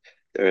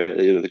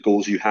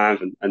goals you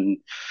have,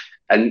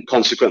 and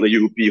consequently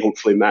you will be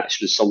hopefully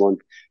matched with someone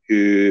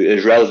who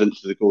is relevant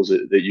to the goals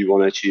that you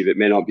want to achieve. It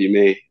may not be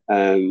me,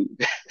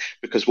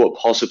 because what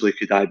possibly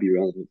could I be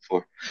relevant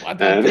for? I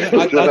can't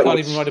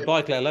even ride a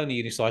bike, let alone a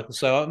unicycle.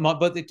 So,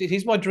 but it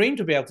is my dream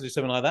to be able to do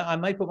something like that. I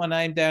may put my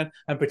name down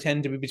and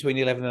pretend to be between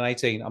 11 and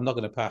 18. I'm not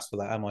going to pass for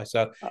that, am I?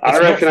 So I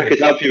reckon I could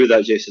help you with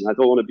that, Jason. I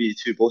don't want to be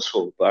too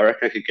boastful, but I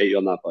reckon I could get you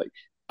on that bike.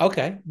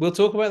 Okay, we'll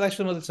talk about that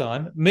some other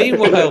time.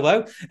 Meanwhile,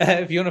 though,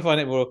 if you want to find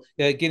out more,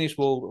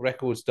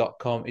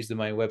 GuinnessWorldRecords.com is the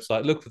main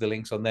website. Look for the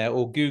links on there,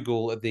 or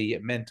Google the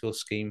mentor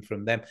scheme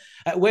from them.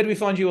 Where do we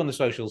find you on the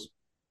socials?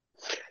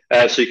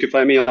 So you can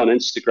find me on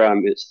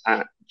Instagram. It's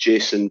at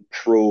Jason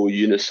Pro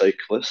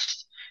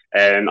Unicyclist.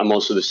 I'm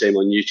also the same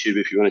on YouTube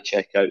if you want to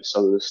check out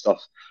some of the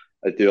stuff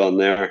I do on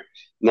there.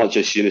 Not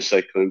just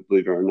unicycling,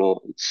 believe it or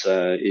not, it's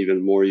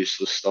even more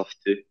useless stuff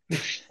too.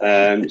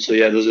 So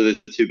yeah, those are the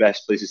two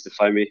best places to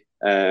find me,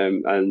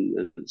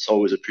 and it's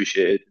always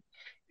appreciated.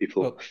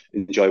 People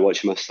enjoy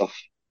watching my stuff.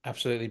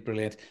 Absolutely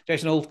brilliant.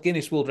 Jason Holt,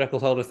 Guinness World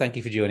Record holder, thank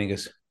you for joining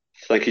us.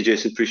 Thank you,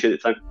 Jason. Appreciate the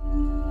time.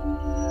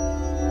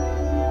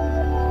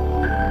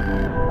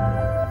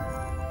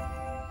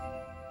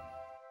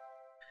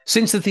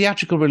 Since the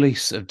theatrical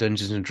release of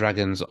Dungeons and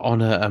Dragons: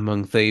 Honor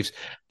Among Thieves,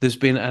 there's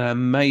been an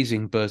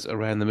amazing buzz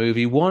around the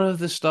movie. One of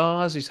the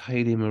stars is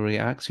Hayley Marie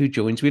Axe, who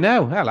joins me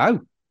now. Hello.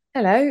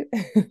 Hello.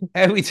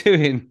 How are we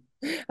doing?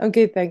 I'm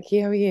good, thank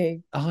you. How are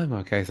you? I'm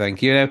okay,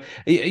 thank you.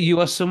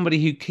 You are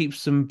somebody who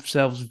keeps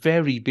themselves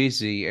very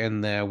busy in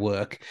their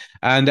work,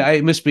 and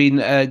it must be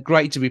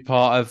great to be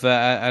part of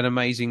an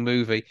amazing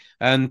movie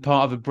and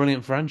part of a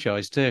brilliant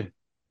franchise too.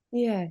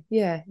 Yeah.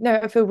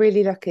 No, I feel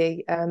really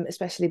lucky.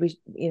 Especially we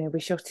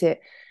shot it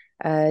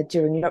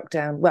during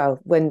lockdown. Well,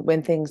 when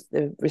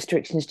the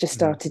restrictions just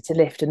started to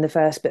lift, and the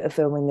first bit of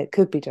filming that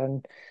could be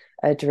done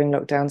during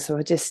lockdown. So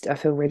I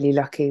feel really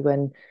lucky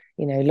when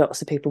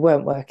lots of people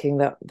weren't working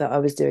that I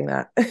was doing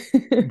that.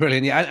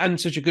 Brilliant, yeah, and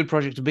such a good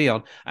project to be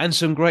on, and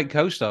some great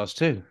co-stars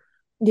too.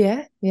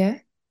 Yeah,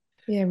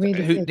 really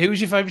good. Who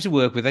was your favourite to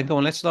work with? Then go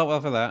on, let's start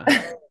off with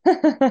that.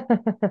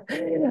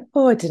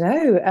 Oh, I don't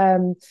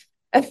know.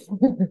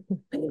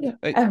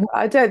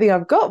 I don't think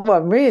I've got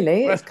one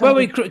really.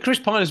 Chris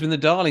Pine has been the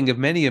darling of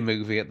many a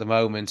movie at the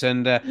moment,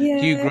 and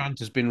Hugh Grant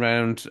has been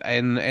around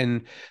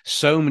in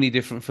so many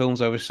different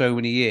films over so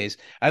many years,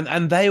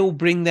 and they all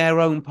bring their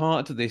own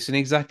part to this in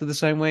exactly the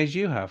same way as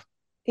you have.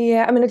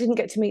 Yeah, I mean, I didn't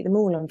get to meet them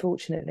all,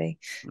 unfortunately.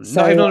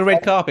 Not even on a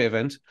red carpet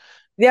event.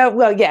 Yeah,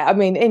 well, yeah. I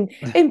mean,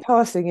 in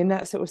passing, in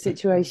that sort of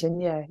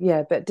situation,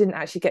 yeah, but didn't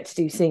actually get to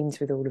do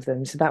scenes with all of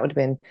them, so that would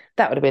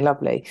have been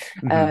lovely.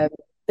 Mm-hmm.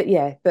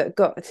 But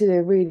got to do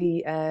a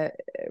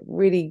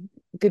really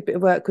good bit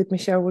of work with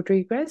Michelle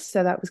Rodriguez,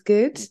 so that was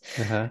good.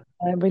 I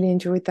really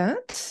enjoyed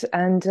that,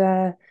 and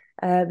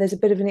there's a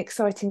bit of an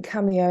exciting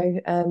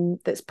cameo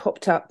that's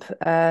popped up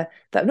that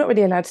I'm not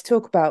really allowed to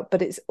talk about,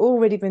 but it's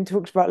already been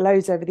talked about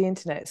loads over the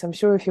internet. So I'm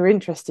sure if you're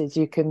interested,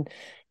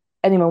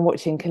 anyone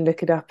watching can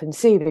look it up and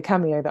see the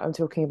cameo that I'm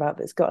talking about.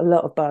 That's got a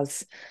lot of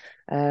buzz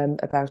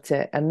about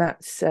it, and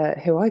that's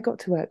who I got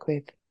to work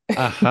with.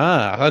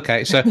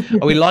 Okay, so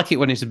we like it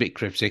when it's a bit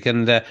cryptic,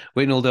 and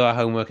we can all do our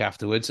homework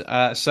afterwards.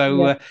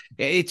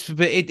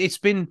 It's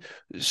been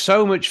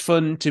so much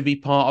fun to be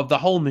part of the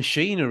whole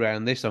machine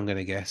around this, I'm going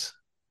to guess.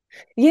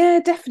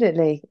 Yeah,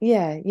 definitely.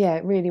 Yeah,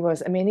 it really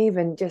was. I mean,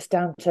 even just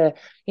down to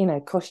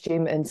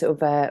costume and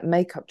sort of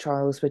makeup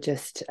trials were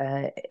just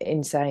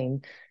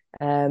insane.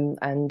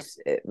 And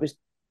it was,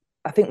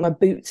 I think my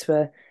boots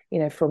were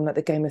from like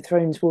the Game of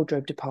Thrones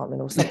wardrobe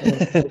department or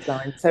something.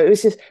 So it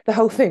was just, the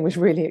whole thing was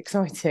really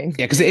exciting.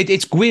 Yeah, because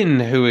it's Gwyn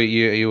who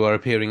you are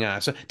appearing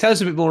as. So tell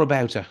us a bit more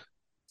about her.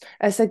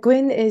 So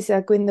Gwyn is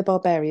Gwyn the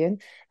Barbarian,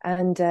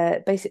 and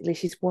basically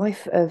she's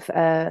wife of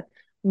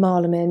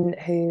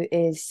Marleman, who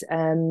is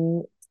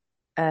so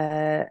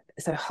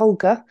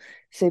Holger,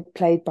 so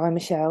played by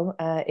Michelle.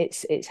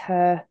 It's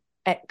her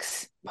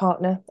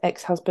ex-partner,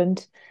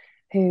 ex-husband,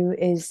 who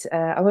is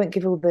I won't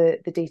give all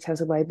the details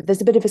away, but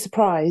there's a bit of a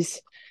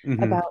surprise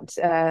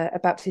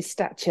about his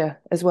stature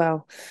as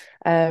well,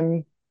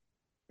 and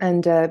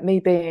me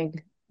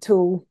being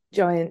tall,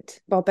 giant,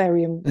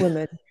 barbarian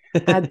woman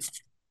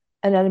adds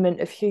an element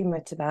of humour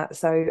to that.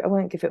 So I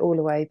won't give it all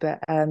away, but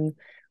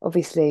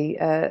obviously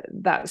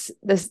there's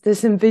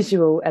some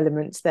visual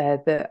elements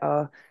there that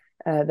are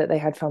that they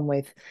had fun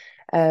with,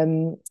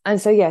 and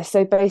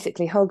so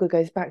basically Holger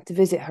goes back to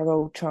visit her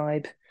old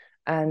tribe,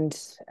 and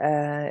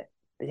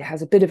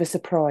has a bit of a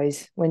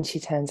surprise when she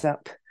turns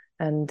up,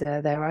 and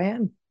there I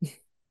am.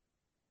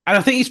 And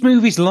I think it's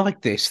movies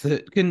like this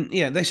that can,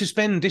 they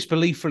suspend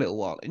disbelief for a little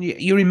while, and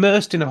you're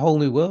immersed in a whole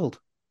new world.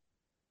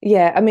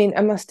 Yeah, I mean,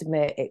 I must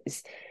admit,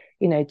 it's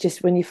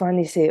just when you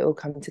finally see it all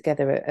come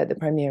together at the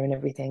premiere and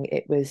everything,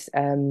 it was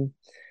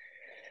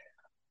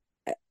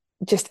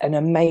just an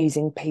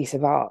amazing piece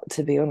of art,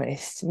 to be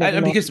honest.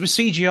 And because the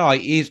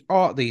CGI is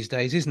art these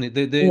days, isn't it?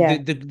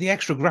 The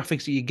extra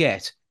graphics that you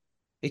get.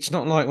 It's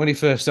not like when he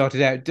first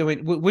started out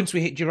doing. Once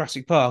we hit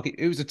Jurassic Park,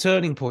 it was a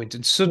turning point,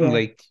 and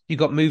suddenly you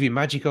got movie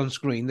magic on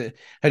screen that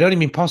had only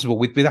been possible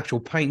with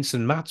actual paints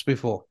and mattes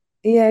before.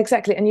 Yeah,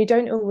 exactly. And you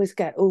don't always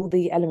get all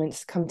the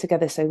elements come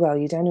together so well.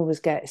 You don't always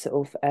get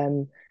sort of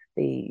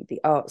the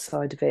art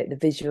side of it, the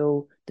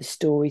visual, the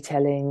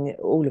storytelling,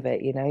 all of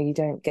it. You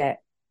don't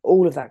get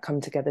all of that come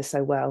together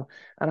so well.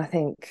 And I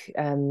think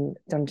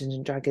Dungeons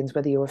and Dragons,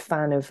 whether you're a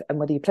fan of, and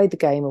whether you played the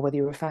game or whether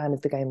you're a fan of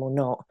the game or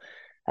not,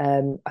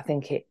 I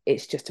think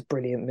it's just a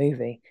brilliant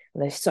movie,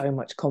 and there's so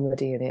much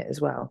comedy in it as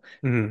well.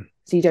 So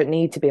you don't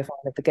need to be a fan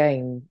of the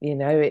game.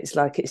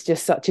 It's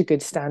just such a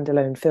good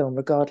standalone film,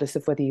 regardless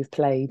of whether you've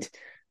played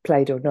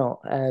or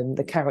not.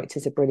 The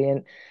characters are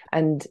brilliant,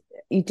 and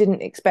you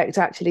didn't expect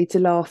actually to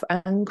laugh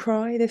and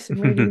cry. There's some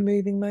really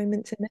moving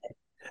moments in it.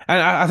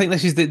 And I think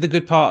this is the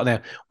good part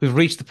now. We've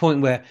reached the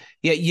point where,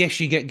 yes,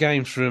 you get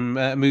games from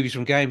movies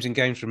from games and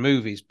games from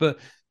movies, but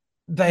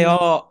they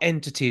are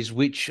entities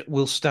which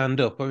will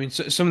stand up. I mean,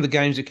 some of the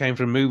games that came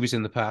from movies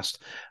in the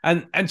past,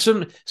 and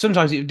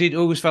sometimes it did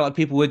always felt like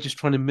people were just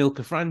trying to milk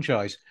a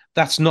franchise.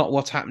 That's not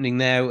what's happening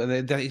now,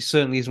 and that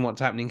certainly isn't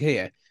what's happening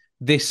here.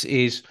 This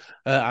is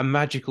a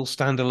magical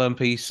standalone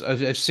piece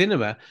of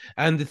cinema,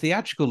 and the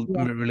theatrical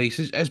release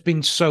has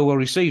been so well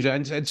received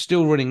and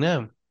still running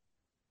now.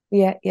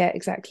 Yeah,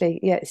 exactly.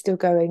 Yeah, it's still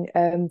going.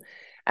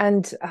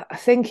 And I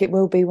think it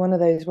will be one of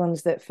those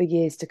ones that for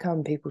years to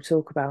come people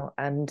talk about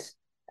and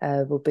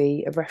will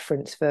be a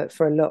reference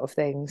for a lot of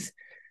things.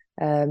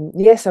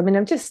 Yes, I mean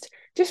I'm just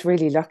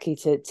really lucky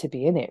to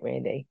be in it,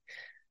 really.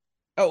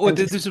 Oh, well,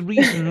 there's a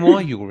reason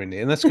why you're in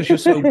it, and that's because you're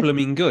so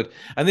blooming good.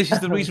 And this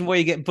is the reason why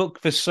you get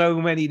booked for so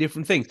many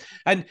different things.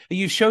 And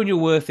you've shown your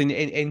worth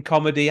in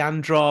comedy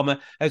and drama,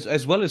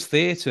 as well as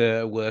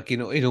theatre work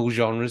in all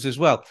genres as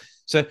well.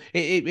 So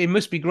it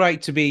must be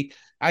great to be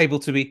able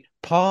to be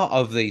part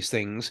of these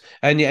things,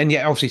 and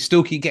yet obviously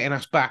still keep getting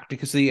asked back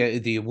because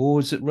the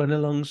awards that run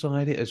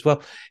alongside it as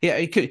well.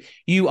 Yeah,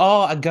 you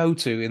are a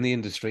go-to in the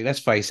industry. Let's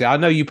face it. I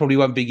know you probably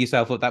won't big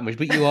yourself up that much,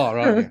 but you are,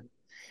 aren't you?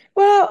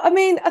 Well, I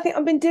mean, I think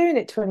I've been doing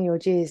it 20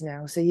 odd years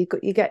now. So you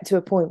get to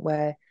a point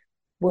where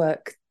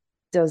work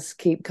does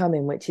keep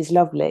coming, which is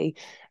lovely.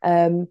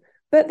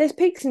 But there's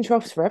peaks and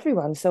troughs for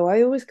everyone. So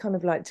I always kind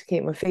of like to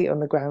keep my feet on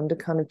the ground and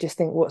kind of just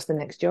think, what's the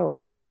next job?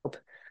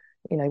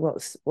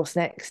 What's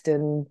next?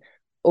 And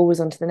always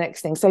on to the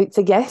next thing. So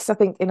yes, I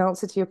think in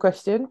answer to your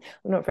question,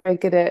 I'm not very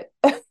good at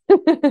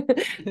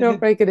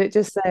not very good at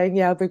just saying,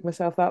 yeah, I'll big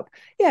myself up.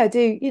 Yeah, I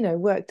do,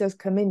 work does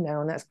come in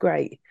now and that's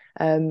great.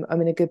 I'm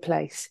in a good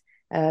place.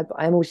 But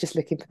I'm always just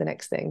looking for the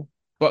next thing.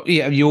 Well,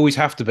 yeah, you always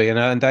have to be,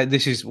 and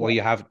this is why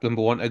you have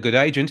number one, a good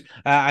agent,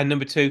 and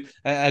number two,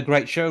 a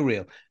great show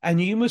reel.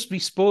 And you must be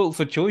spoiled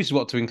for choice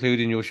what to include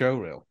in your show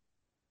reel.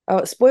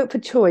 Oh, spoilt for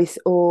choice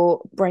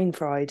or brain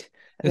fried.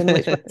 I don't know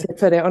which way to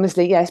put it.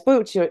 Honestly, yeah,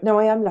 spoilt for choice. No,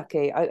 I am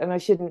lucky, and I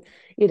shouldn't.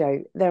 I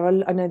know there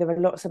are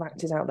lots of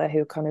actors out there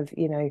who kind of,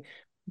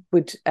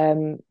 would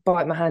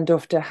bite my hand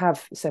off to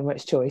have so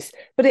much choice,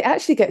 but it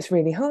actually gets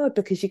really hard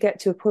because you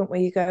get to a point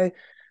where you go,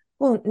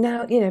 well,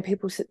 now,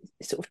 people sort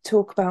of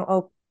talk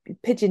about,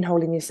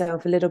 pigeonholing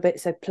yourself a little bit,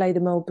 so play the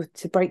mold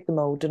to break the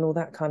mold and all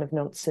that kind of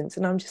nonsense.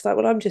 And I'm just like,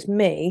 well, I'm just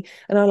me,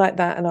 and I like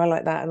that, and I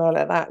like that, and I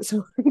like that.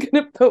 So I'm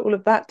going to put all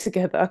of that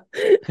together.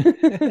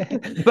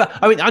 But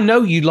I mean, I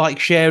know you like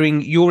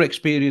sharing your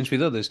experience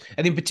with others,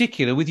 and in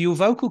particular with your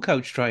vocal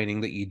coach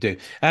training that you do.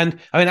 And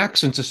I mean,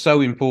 accents are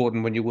so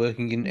important when you're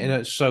working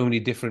in so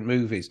many different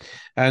movies.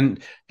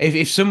 And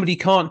if somebody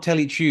can't tell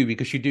it's you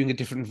because you're doing a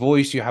different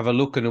voice, you have a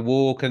look and a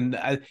walk, and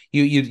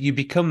you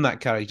become that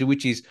character,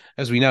 which is,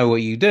 as we know,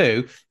 what you do.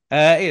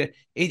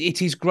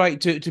 It is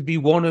great to be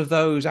one of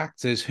those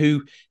actors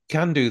who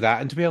can do that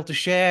and to be able to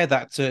share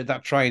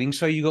that training.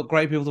 So you've got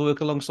great people to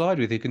work alongside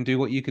with who can do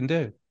what you can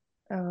do.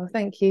 Oh,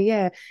 thank you.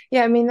 Yeah.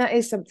 I mean, that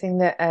is something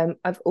that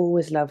I've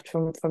always loved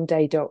from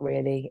day dot.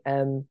 Really,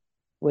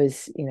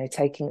 was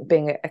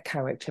being a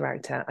character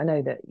actor. I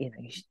know that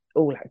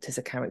all actors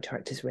are character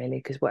actors, really,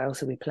 because what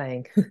else are we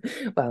playing?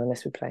 Well,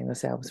 unless we're playing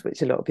ourselves,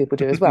 which a lot of people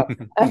do as well.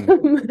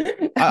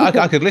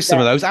 I could list some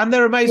of those, and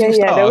they're amazing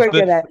stars.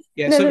 But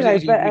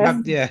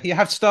you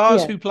have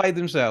stars who play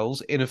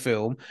themselves in a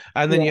film,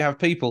 and then you have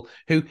people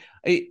who,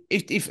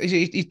 if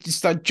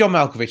it's like John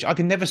Malkovich, I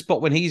can never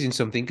spot when he's in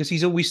something because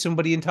he's always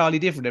somebody entirely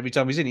different every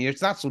time he's in here.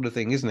 It's that sort of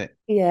thing, isn't it?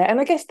 Yeah, and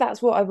I guess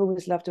that's what I've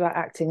always loved about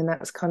acting, and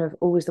that's kind of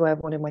always the way I've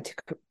wanted my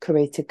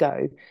career to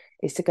go,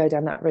 is to go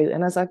down that route.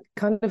 And as I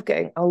kind of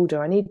getting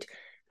older,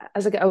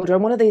 as I get older,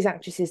 I'm one of these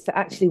actresses that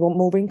actually want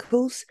more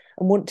wrinkles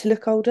and want to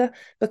look older,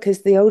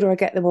 because the older I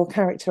get, the more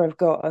character I've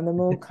got, and the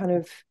more kind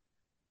of,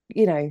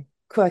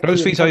 quirky.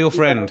 Crow's feet are your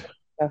friend.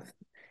 Stuff.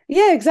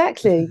 Yeah,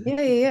 exactly.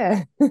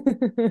 Yeah.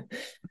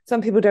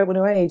 Some people don't want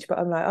to age, but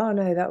I'm like, oh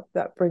no,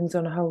 that brings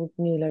on a whole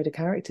new load of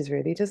characters,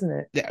 really, doesn't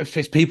it? Yeah,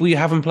 it's people you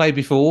haven't played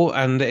before,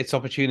 and it's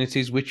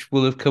opportunities which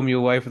will have come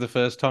your way for the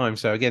first time.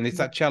 So again, it's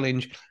that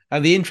challenge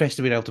and the interest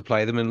of being able to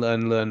play them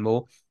and learn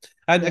more.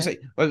 And I say,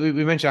 we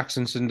mentioned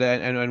accents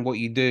and what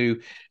you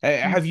do.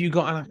 Have you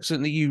got an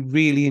accent that you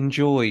really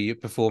enjoy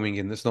performing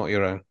in that's not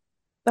your own?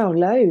 Oh,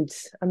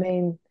 loads. I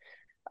mean,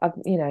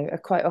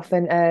 quite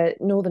often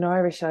Northern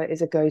Irish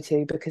is a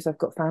go-to because I've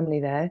got family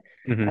there.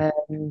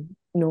 Mm-hmm.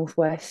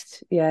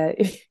 Northwest, yeah.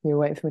 You're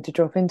waiting for me to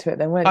drop into it,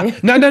 then, weren't you?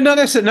 No.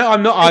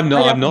 I'm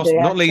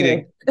not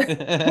leading.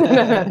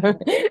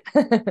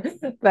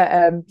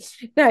 But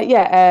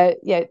no,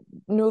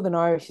 Northern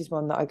Irish is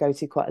one that I go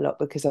to quite a lot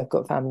because I've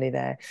got family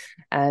there,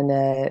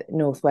 and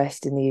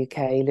Northwest in the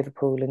UK,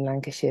 Liverpool and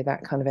Lancashire,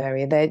 that kind of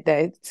area.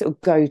 They're sort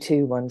of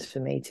go-to ones for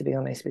me, to be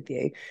honest with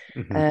you.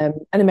 Mm-hmm.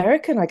 And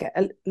American, I get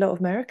a lot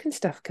of American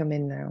stuff come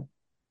in now.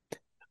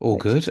 All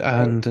good,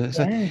 and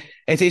so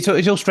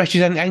it all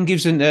stretches and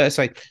gives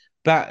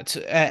that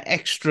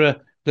extra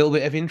little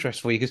bit of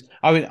interest for you? Because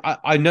I mean,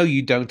 I know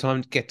you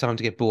don't get time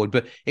to get bored,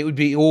 but it would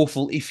be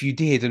awful if you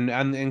did.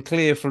 And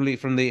clear from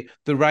the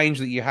range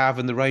that you have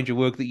and the range of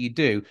work that you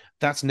do,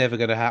 that's never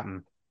going to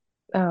happen.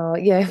 Oh,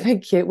 yeah,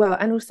 thank you. Well,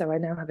 and also I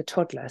now have a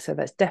toddler, so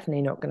that's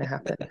definitely not going to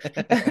happen.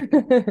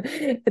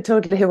 A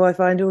toddler who I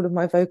find all of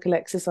my vocal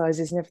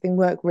exercises and everything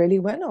work really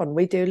well on.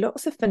 We do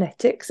lots of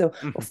phonetics or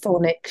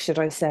phonics, should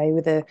I say,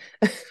 with a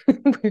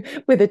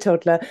with a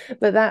toddler.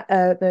 But that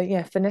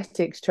the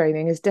phonetics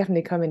training has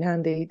definitely come in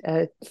handy,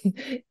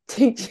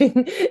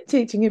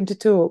 teaching him to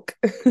talk.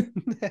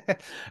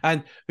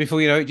 And before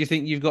you know it, do you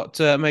think you've got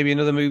maybe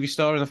another movie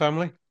star in the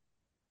family?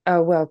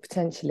 Oh, well,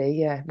 potentially,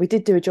 yeah. We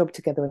did do a job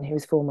together when he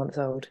was 4 months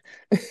old.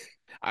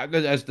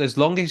 As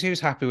long as he was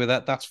happy with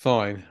that, that's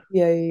fine.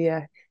 Yeah, yeah,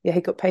 yeah. Yeah,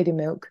 he got paid in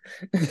milk.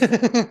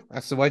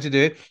 That's the way to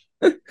do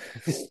it.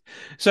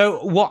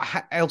 So, what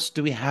else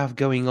do we have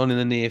going on in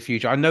the near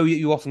future? I know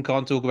you often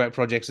can't talk about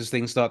projects as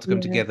things start to come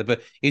Yeah. together,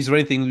 but is there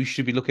anything we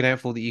should be looking out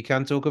for that you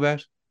can talk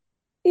about?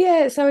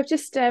 Yeah, so I've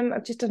just done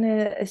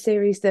a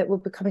series that will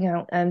be coming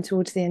out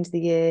towards the end of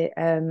the year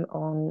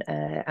on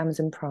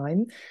Amazon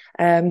Prime.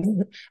 I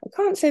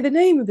can't say the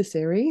name of the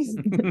series,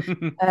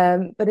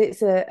 but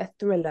it's a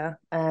thriller.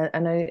 I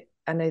know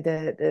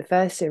the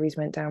first series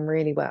went down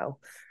really well,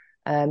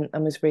 and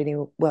was really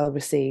well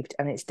received,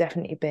 and it's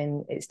definitely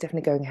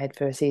going ahead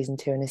for a season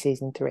 2 and a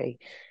season 3,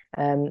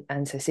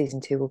 and so season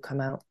 2 will come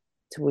out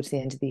towards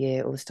the end of the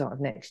year or the start of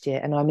next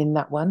year, and I'm in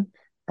that one,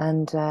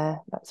 and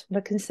that's what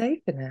I can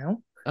say for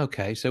now.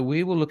 Okay, so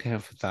we will look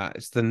out for that.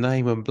 It's the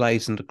name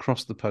emblazoned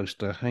across the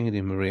poster, hanging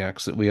in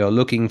Mariax, that we are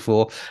looking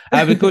for.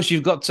 Because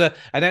you've got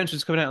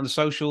announcements coming out on the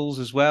socials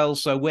as well.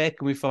 So where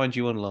can we find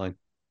you online?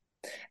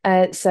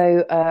 So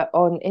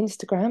on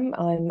Instagram,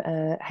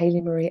 I'm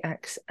Hayley Marie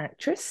Axe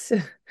Actress,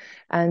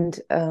 and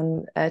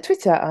on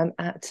Twitter, I'm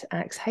at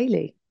Axe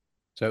Hayley.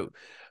 So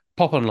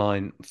pop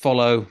online,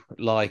 follow,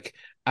 like,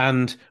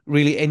 and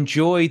really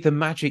enjoy the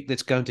magic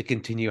that's going to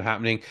continue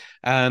happening,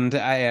 and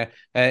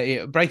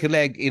break a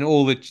leg in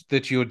all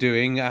that you're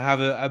doing.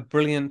 Have a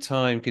brilliant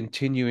time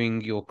continuing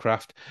your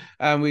craft,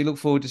 and we look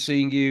forward to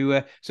seeing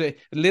you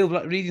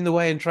leading the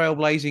way and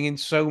trailblazing in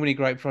so many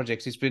great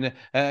projects. It's been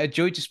a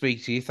joy to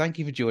speak to you. Thank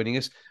you for joining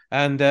us,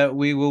 and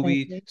we will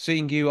be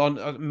seeing you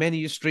on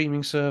many a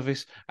streaming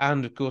service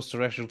and, of course,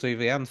 terrestrial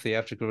TV and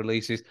theatrical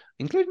releases,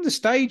 including the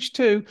stage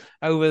too,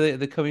 over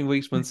the coming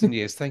weeks, months, and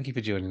years. Thank you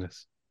for joining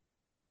us.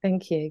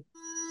 Thank you.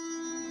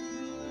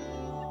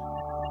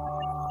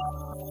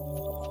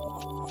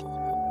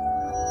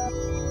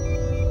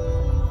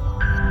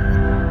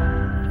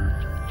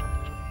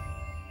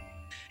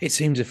 It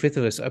seems a fifth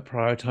of us are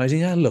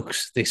prioritising our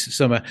looks this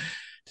summer.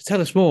 To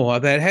tell us more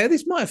about how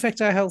this might affect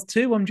our health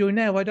too, I'm joined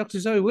now by Dr.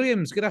 Zoe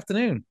Williams. Good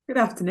afternoon. Good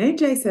afternoon,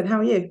 Jason. How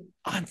are you?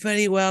 I'm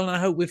very well, and I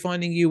hope we're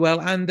finding you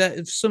well,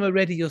 and summer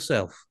ready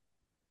yourself.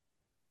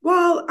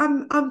 Well,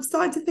 I'm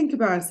starting to think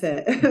about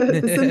it.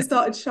 The sun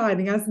started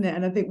shining, hasn't it?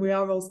 And I think we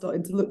are all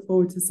starting to look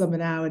forward to summer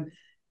now and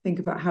think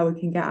about how we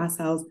can get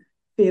ourselves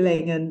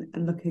feeling and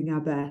looking our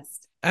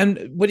best.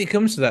 And when it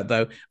comes to that,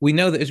 though, we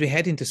know that as we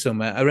head into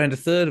summer, around a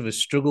third of us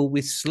struggle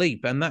with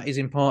sleep, and that is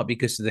in part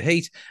because of the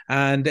heat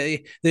and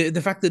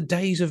the fact that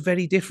days are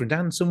very different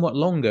and somewhat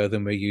longer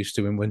than we're used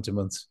to in winter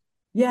months.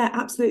 Yeah,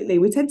 absolutely.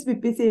 We tend to be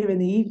busier in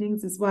the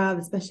evenings as well,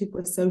 especially if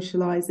we're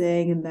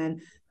socializing, and then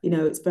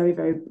it's very,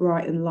 very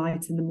bright and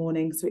light in the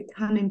morning. So it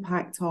can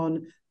impact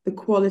on the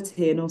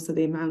quality and also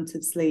the amount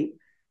of sleep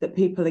that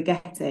people are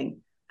getting.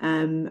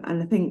 And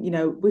I think,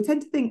 we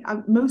tend to think,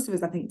 most of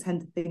us, I think,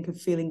 tend to think of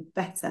feeling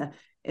better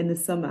in the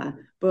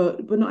summer,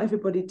 but not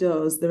everybody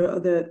does. There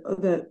are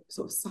other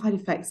sort of side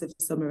effects of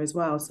summer as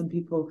well. Some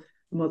people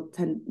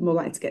more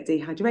likely to get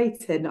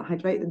dehydrated, not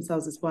hydrate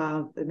themselves as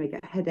well. They may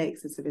get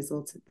headaches as a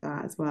result of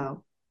that as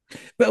well.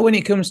 But when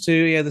it comes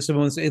to the summer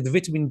months, the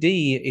vitamin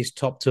D is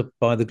topped up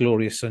by the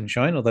glorious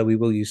sunshine, although we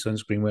will use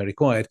sunscreen where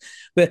required.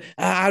 But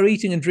our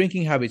eating and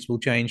drinking habits will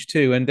change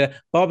too. And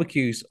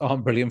barbecues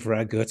aren't brilliant for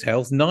our gut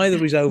health.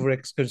 Neither is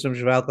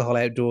over-consumption of alcohol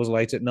outdoors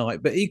late at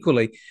night. But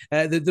equally,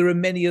 there are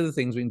many other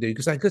things we can do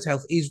because our gut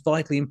health is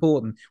vitally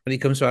important when it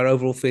comes to our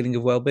overall feeling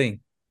of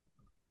well-being.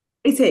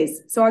 It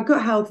is. So our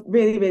gut health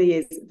really, really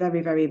is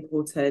very, very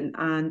important.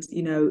 And,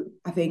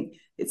 I think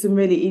it's some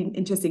really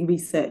interesting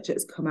research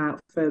that's come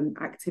out from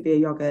Activia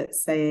Yogurt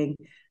saying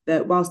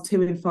that whilst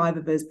 2 in 5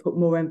 of us put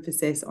more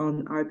emphasis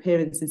on our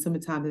appearance in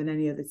summertime than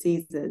any other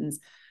seasons,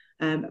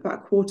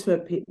 about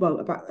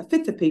a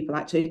fifth of people,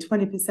 actually,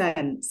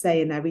 20%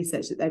 say in their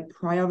research that they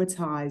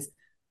prioritise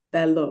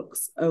their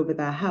looks over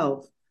their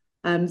health.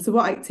 So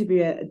what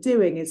Activia are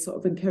doing is sort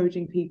of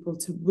encouraging people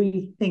to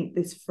rethink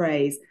this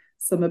phrase,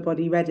 summer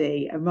body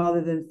ready, and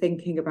rather than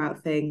thinking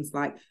about things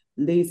like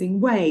losing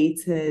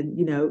weight and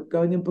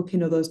going and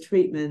booking all those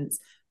treatments,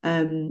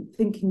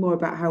 thinking more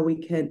about how we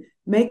can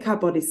make our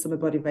bodies summer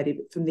body ready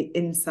from the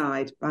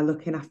inside by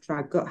looking after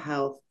our gut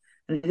health.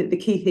 And I think the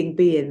key thing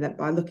being that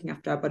by looking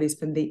after our bodies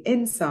from the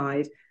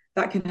inside,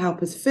 that can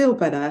help us feel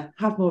better,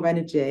 have more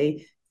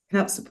energy, can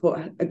help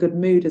support a good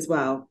mood as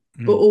well.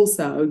 But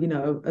also,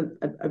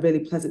 a really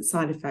pleasant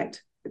side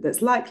effect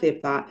that's likely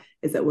of that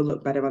is that we'll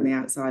look better on the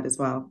outside as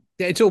well.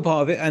 Yeah, it's all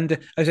part of it, and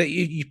I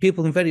say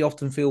people can very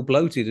often feel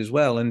bloated as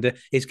well, and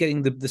it's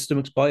getting the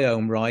stomach's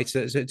biome right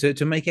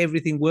to make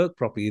everything work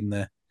properly in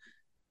there.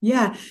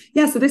 Yeah.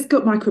 So this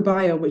gut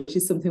microbiome, which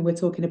is something we're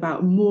talking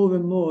about more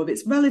and more,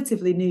 it's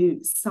relatively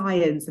new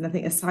science, and I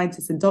think as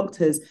scientists and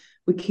doctors,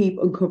 we keep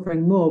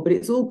uncovering more. But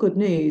it's all good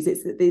news.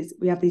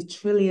 We have these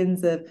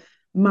trillions of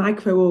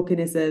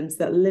microorganisms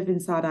that live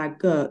inside our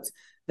gut.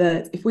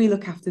 That if we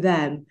look after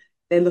them,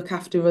 they look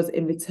after us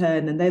in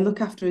return, and they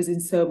look after us in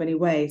so many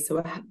ways. So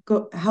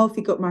a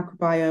healthy gut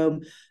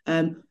microbiome,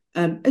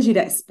 as you'd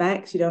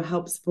expect,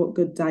 helps support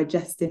good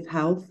digestive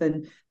health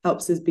and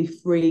helps us be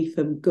free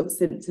from gut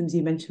symptoms.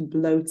 You mentioned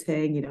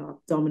bloating,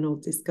 abdominal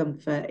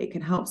discomfort. It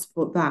can help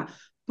support that.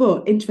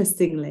 But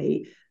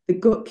interestingly, the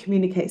gut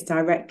communicates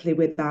directly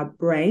with our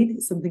brain.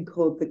 It's something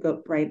called the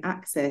gut-brain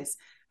axis.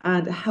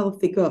 And a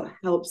healthy gut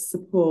helps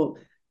support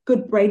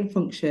good brain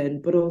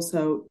function, but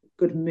also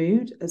good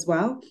mood as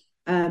well.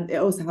 It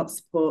also helps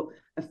support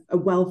a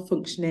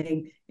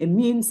well-functioning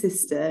immune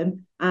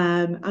system,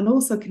 and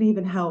also can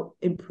even help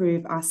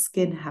improve our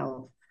skin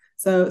health.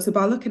 So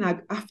by looking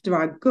after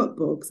our gut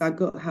bugs, our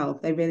gut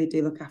health, they really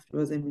do look after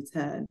us in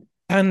return.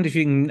 And if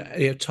you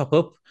can top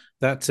up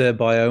that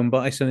biome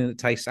by something that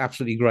tastes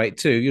absolutely great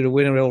too, you're a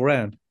winner all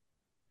round.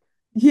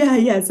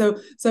 Yeah. So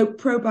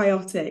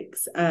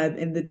probiotics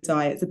in the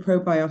diet. So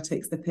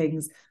probiotics, the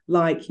things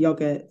like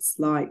yogurts,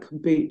 like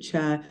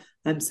kombucha,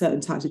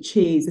 certain types of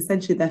cheese.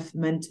 Essentially, they're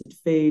fermented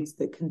foods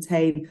that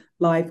contain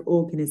live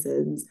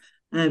organisms.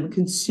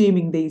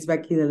 Consuming these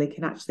regularly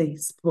can actually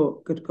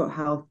support good gut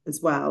health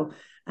as well.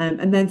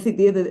 And then I think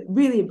the other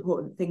really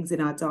important things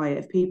in our diet,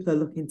 if people are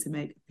looking to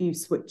make a few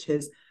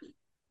switches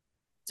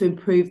to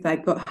improve their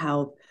gut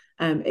health,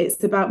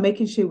 it's about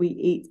making sure we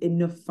eat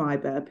enough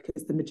fibre,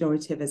 because the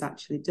majority of us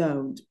actually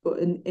don't. But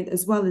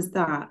as well as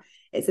that,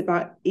 it's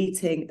about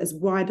eating as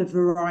wide a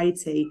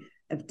variety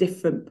of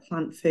different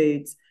plant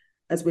foods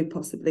as we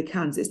possibly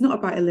can. So it's not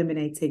about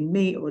eliminating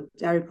meat or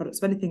dairy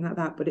products or anything like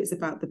that, but it's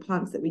about the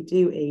plants that we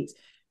do eat,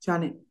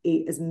 trying to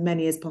eat as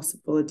many as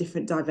possible, a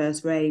different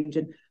diverse range.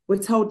 And we're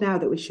told now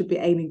that we should be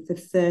aiming for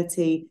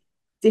 30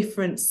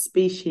 different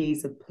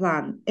species of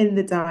plant in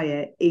the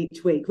diet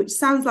each week, which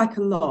sounds like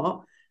a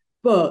lot,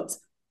 but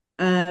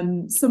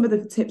some of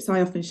the tips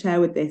I often share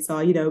with this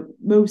are,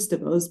 most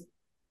of us,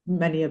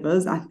 many of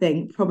us, I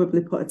think,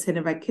 probably put a tin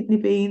of red kidney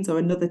beans or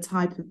another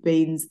type of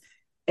beans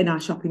in our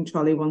shopping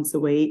trolley once a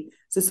week.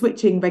 So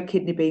switching red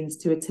kidney beans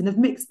to a tin of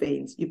mixed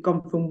beans, you've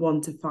gone from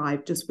 1 to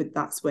 5 just with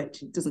that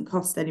switch. It doesn't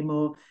cost any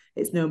more.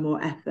 It's no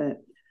more effort.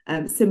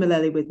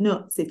 Similarly with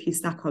nuts, if you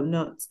snack on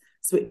nuts,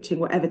 switching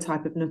whatever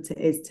type of nut it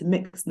is to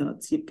mixed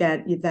nuts, you've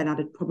then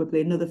added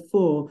probably another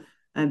 4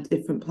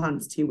 different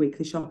plants to your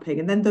weekly shopping.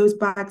 And then those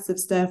bags of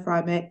stir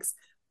fry mix,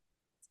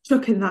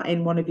 chucking that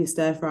in one of your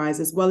stir fries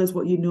as well as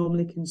what you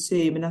normally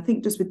consume. And I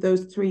think just with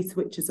those 3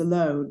 switches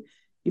alone,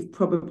 you've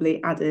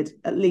probably added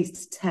at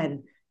least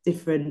 10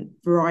 different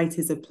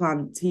varieties of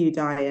plant to your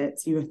diet.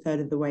 So you're a third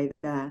of the way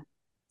there.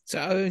 So,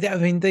 I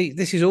mean,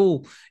 this is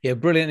all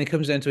brilliant. It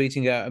comes down to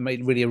eating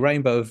really a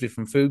rainbow of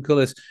different food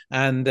colours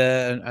and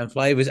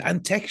flavours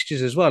and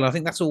textures as well. And I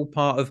think that's all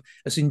part of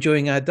us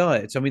enjoying our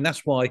diets. I mean,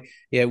 that's why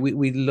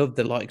we love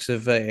the likes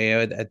of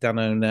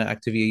Danone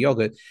Activia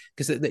yogurt,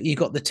 because you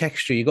got the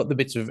texture, you got the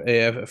bits of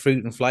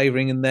fruit and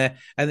flavouring in there,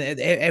 and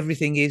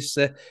everything is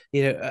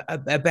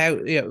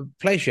about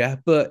pleasure,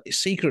 but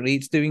secretly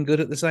it's doing good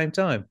at the same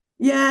time.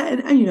 Yeah,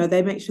 and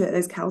they make sure that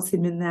there's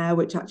calcium in there,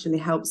 which actually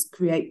helps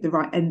create the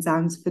right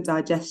enzymes for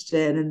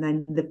digestion. And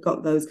then they've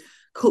got those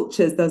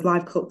cultures, those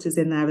live cultures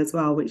in there as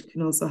well, which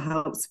can also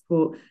help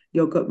support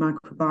your gut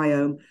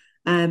microbiome.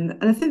 And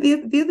I think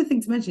the other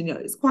thing to mention,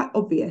 it's quite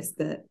obvious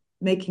that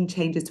making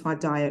changes to our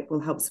diet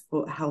will help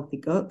support a healthy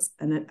gut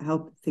and a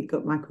healthy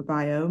gut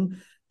microbiome.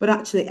 But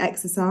actually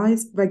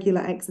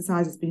regular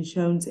exercise has been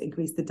shown to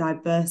increase the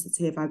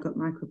diversity of our gut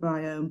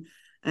microbiome.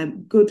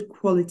 Good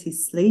quality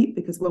sleep,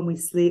 because when we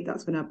sleep,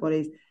 that's when our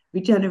bodies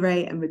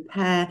regenerate and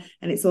repair.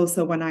 And it's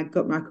also when our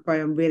gut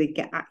microbiome really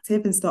get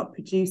active and start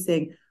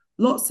producing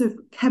lots of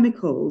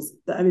chemicals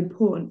that are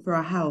important for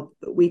our health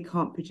that we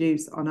can't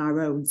produce on our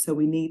own. So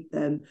we need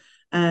them.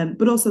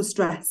 But also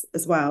stress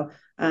as well.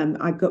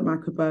 Our gut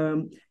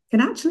microbiome can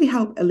actually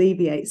help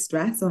alleviate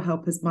stress or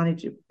help us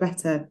manage it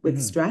better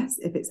with stress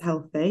if it's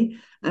healthy.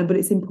 But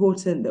it's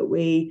important that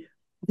we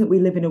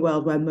live in a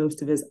world where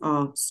most of us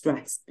are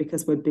stressed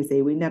because we're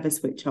busy. We never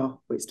switch off.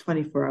 It's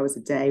 24 hours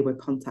a day. We're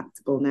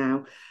contactable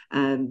now.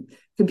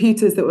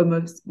 Computers that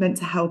were meant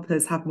to help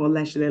us have more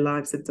leisurely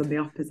lives have done the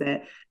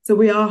opposite. So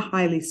we are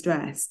highly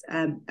stressed.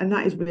 And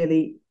that is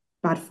really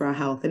bad for our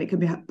health. And it can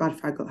be bad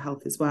for our gut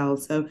health as well.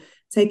 So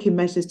taking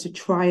measures to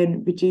try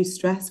and reduce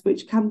stress,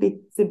 which can be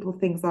simple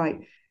things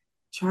like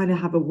trying to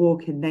have a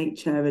walk in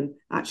nature and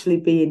actually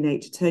be in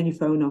nature, turn your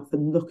phone off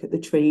and look at the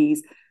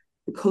trees.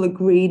 The colour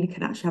green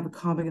can actually have a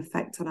calming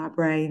effect on our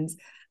brains.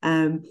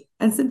 And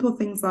simple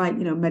things like,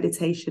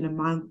 meditation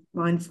and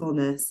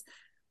mindfulness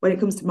when it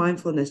comes to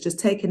mindfulness, just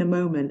taking a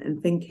moment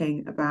and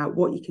thinking about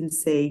what you can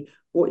see,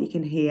 what you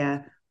can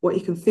hear, what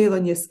you can feel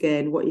on your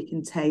skin, what you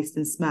can taste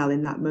and smell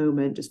in that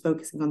moment, just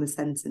focusing on the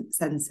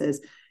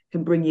senses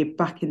can bring you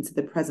back into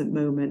the present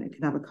moment and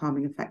can have a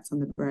calming effect on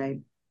the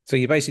brain. So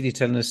you're basically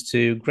telling us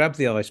to grab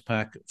the ice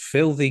pack,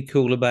 fill the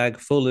cooler bag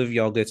full of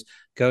yogurt,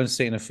 go and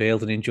sit in a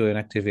field and enjoy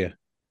an Activia.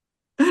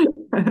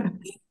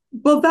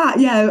 Well,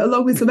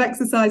 along with some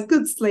exercise,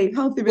 good sleep,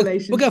 healthy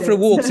relationships. We'll go for a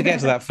walk to get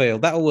to that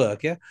field. That'll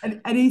work, yeah.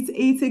 And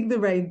eating the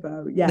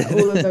rainbow,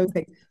 all of those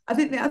things. I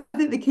think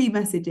the key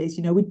message is,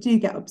 we do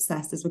get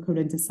obsessed as we're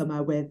coming into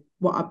summer with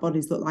what our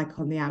bodies look like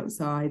on the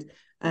outside.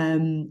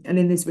 And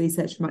in this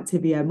research from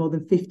Activia, more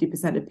than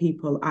 50% of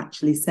people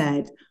actually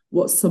said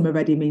what summer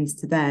ready means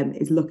to them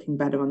is looking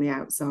better on the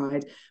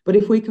outside. But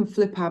if we can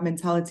flip our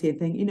mentality and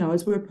think,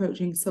 as we're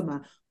approaching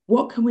summer,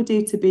 what can we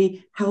do to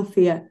be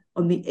healthier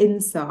on the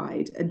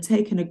inside? And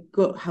taking a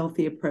gut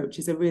healthy approach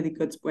is a really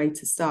good way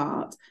to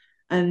start.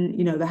 And,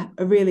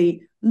 a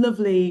really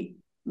lovely,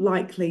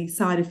 likely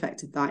side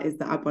effect of that is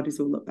that our bodies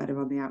will look better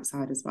on the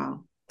outside as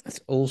well. That's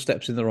all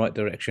steps in the right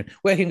direction.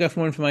 Where can you go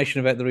for more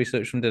information about the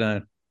research from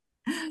Danone?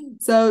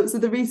 So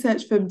the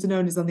research from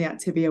Danone is on the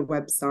Activia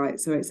website.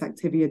 So it's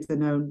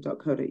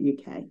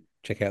activiadanone.co.uk.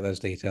 Check out those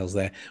details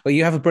there. Well,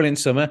 you have a brilliant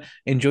summer.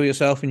 Enjoy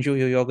yourself, enjoy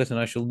your yogurt, and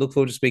I shall look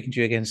forward to speaking to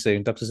you again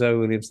soon. Dr. Zoe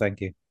Williams, thank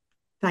you.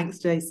 Thanks,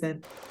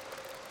 Jason.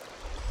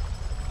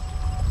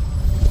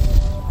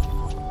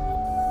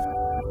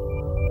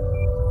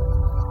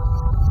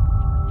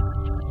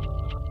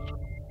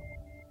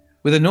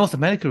 With a North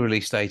America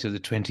release date of the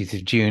 20th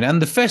of June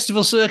and the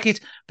festival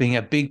circuit being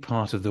a big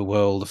part of the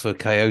world for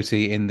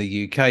Coyote in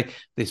the UK,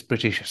 this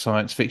British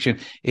science fiction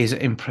is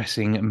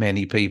impressing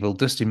many people.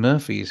 Dustin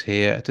Murphy is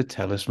here to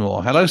tell us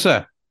more. Hello,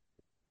 sir.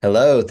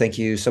 Hello. Thank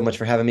you so much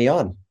for having me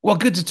on. Well,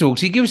 good to talk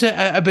to you. Give us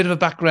a bit of a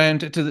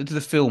background to the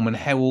film and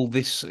how all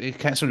this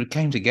sort of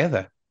came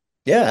together.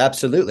 Yeah,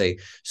 absolutely.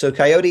 So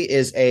Coyote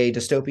is a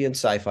dystopian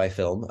sci-fi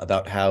film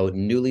about how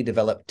newly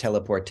developed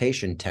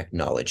teleportation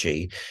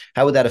technology,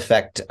 how would that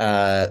affect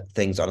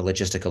things on a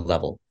logistical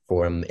level,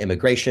 from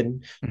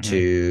immigration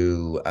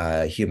to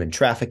human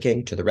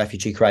trafficking to the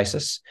refugee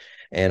crisis.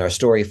 And our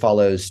story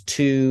follows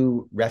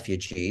two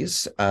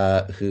refugees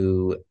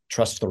who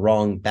trust the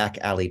wrong back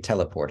alley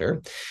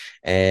teleporter,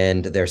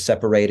 and they're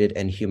separated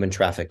and human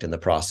trafficked in the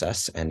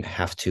process and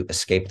have to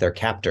escape their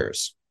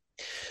captors.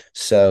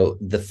 So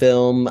the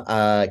film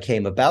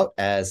came about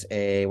as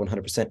a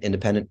 100%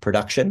 independent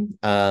production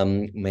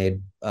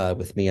made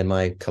with me and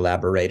my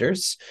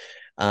collaborators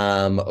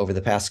over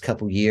the past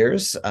couple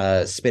years,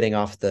 spinning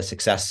off the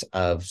success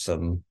of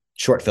some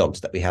short films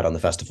that we had on the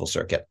festival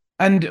circuit.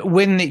 And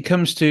when it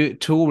comes to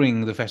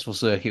touring the festival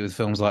circuit with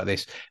films like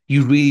this,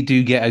 you really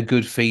do get a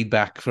good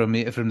feedback from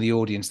the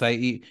audience.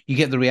 You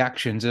get the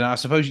reactions, and I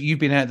suppose you've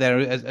been out there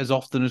as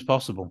often as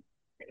possible.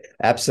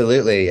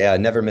 Absolutely. Yeah,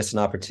 never miss an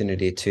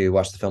opportunity to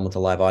watch the film with a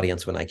live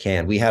audience when I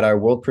can. We had our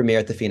world premiere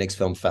at the Phoenix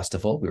Film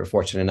Festival. We were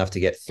fortunate enough to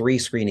get 3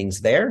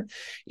 screenings there.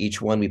 Each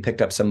one, we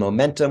picked up some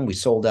momentum. We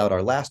sold out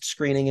our last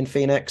screening in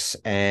Phoenix,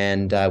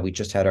 and we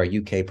just had our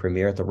UK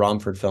premiere at the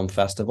Romford Film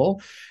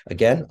Festival.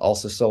 Again,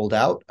 also sold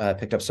out,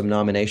 picked up some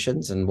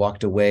nominations, and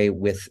walked away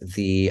with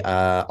the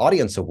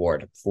Audience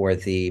Award for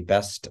the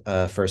Best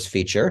First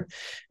Feature.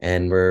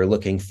 And we're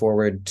looking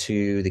forward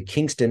to the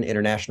Kingston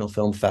International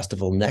Film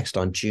Festival next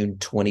on June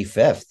 25th.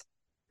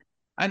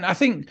 And I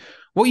think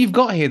what you've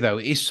got here, though,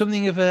 is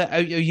something of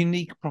a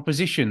unique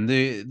proposition.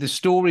 The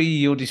story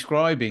you're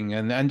describing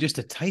and just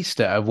a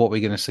taster of what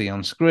we're going to see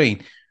on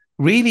screen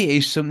really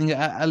is something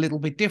a little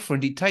bit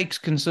different. It takes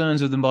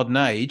concerns of the modern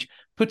age,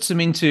 puts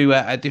them into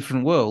a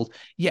different world,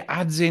 yet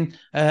adds in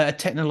a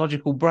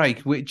technological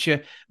break, which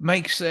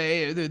makes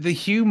the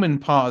human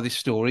part of this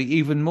story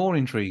even more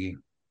intriguing.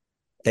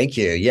 Thank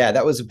you. Yeah,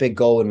 that was a big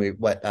goal when we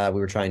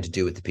were trying to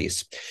do with the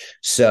piece.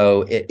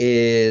 So it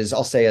is,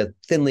 I'll say, a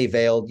thinly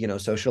veiled,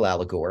 social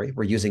allegory.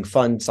 We're using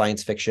fun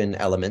science fiction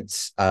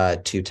elements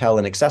to tell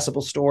an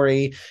accessible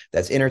story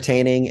that's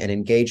entertaining and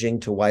engaging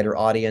to wider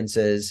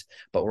audiences,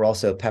 but we're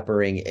also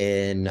peppering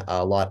in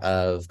a lot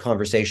of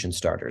conversation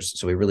starters.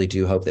 So we really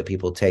do hope that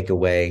people take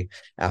away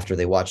after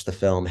they watch the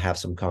film, have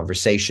some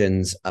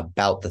conversations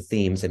about the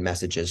themes and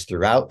messages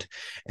throughout,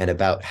 and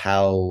about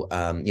how,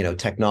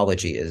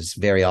 technology is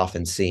very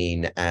often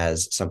seen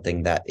as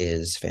something that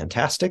is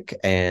fantastic,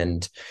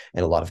 and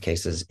in a lot of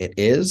cases it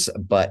is,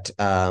 but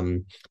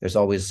there's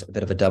always a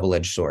bit of a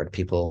double-edged sword.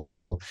 People,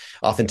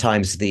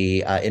 oftentimes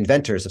the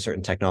inventors of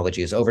certain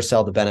technologies,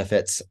 oversell the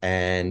benefits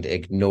and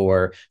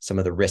ignore some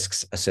of the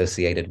risks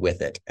associated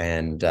with it,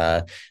 and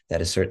that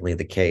is certainly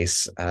the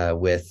case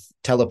with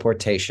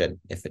teleportation,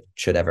 if it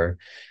should ever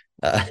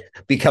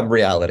become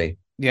reality.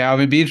 Yeah,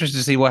 it'd be interesting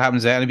to see what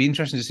happens there, and it'd be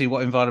interesting to see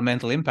what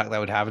environmental impact that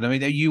would have. And I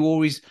mean, you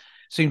always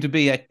seem to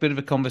be a bit of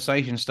a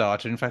conversation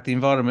starter. In fact, the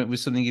environment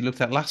was something you looked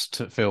at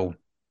last film.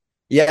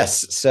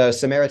 Yes, so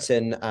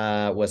Samaritan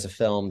was a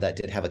film that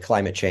did have a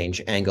climate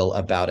change angle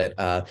about it.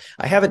 I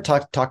haven't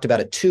talked about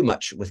it too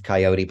much with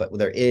Coyote, but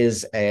there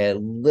is a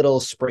little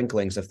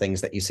sprinklings of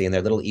things that you see in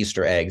there, little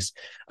Easter eggs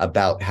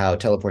about how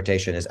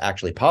teleportation is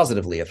actually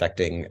positively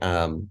affecting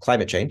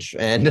climate change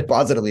and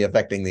positively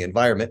affecting the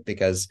environment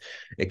because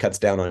it cuts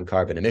down on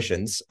carbon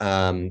emissions.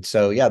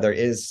 So yeah, there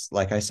is,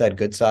 like I said,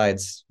 good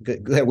sides.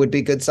 There would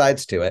be good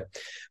sides to it.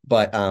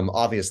 But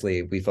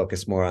obviously, we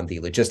focus more on the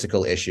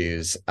logistical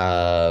issues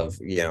of,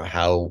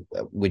 how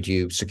would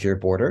you secure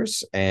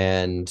borders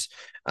and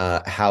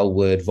how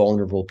would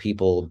vulnerable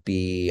people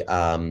be,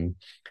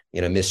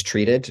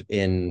 mistreated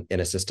in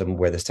a system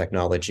where this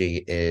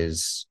technology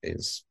is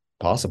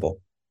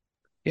possible.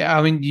 Yeah,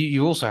 I mean,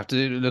 you also have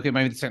to look at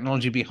maybe the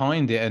technology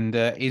behind it, and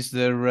is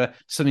there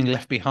something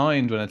left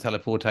behind when a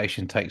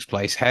teleportation takes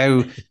place?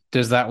 How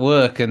does that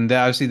work? And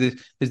obviously,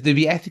 there'd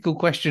be ethical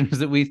questions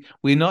that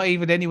we're not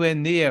even anywhere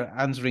near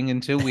answering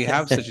until we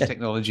have such a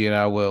technology in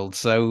our world.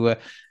 So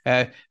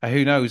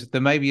who knows? There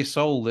may be a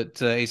soul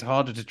that is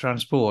harder to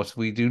transport.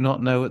 We do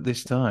not know at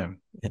this time.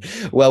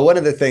 Well, one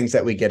of the things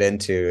that we get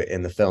into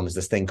in the film is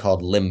this thing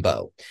called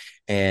limbo.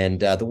 And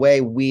the way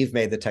we've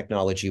made the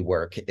technology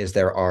work is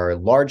there are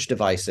large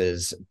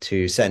devices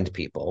to send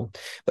people,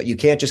 but you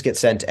can't just get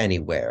sent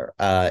anywhere.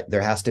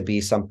 There has to be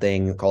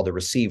something called a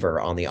receiver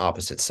on the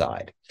opposite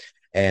side.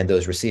 And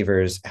those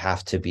receivers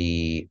have to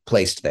be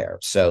placed there.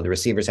 So the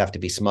receivers have to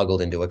be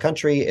smuggled into a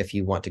country if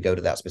you want to go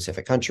to that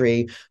specific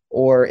country,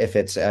 or if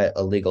it's a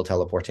legal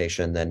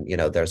teleportation, then,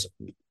 there's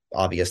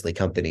obviously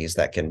companies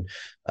that can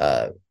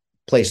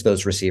place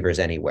those receivers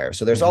anywhere.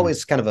 So there's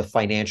always kind of a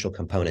financial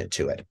component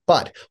to it.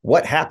 But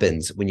what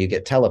happens when you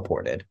get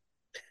teleported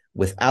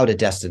without a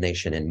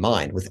destination in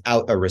mind,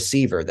 without a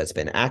receiver that's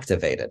been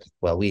activated?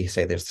 Well, we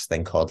say there's this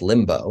thing called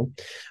limbo,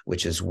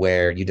 which is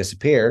where you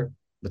disappear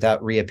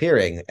without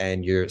reappearing,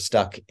 and you're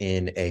stuck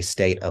in a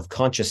state of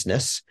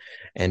consciousness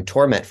and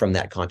torment from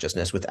that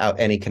consciousness without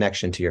any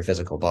connection to your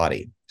physical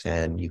body,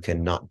 and you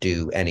cannot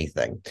do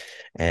anything.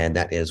 And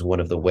that is one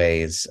of the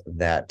ways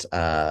that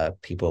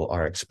people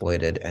are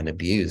exploited and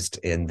abused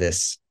in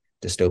this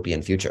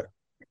dystopian future.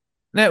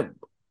 Now,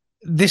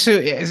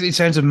 it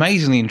sounds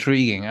amazingly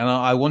intriguing, and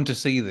I want to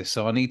see this,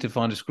 so I need to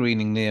find a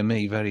screening near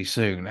me very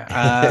soon.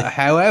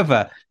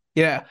 However,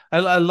 yeah,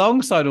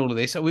 alongside all of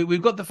this,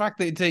 we've got the fact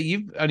that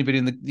you've only been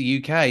in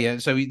the UK,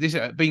 so this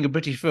being a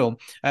British film,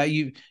 have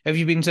you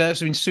been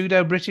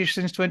pseudo-British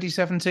since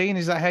 2017?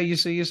 Is that how you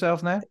see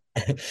yourself now?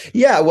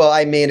 Yeah, well,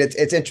 I mean,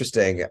 it's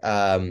interesting.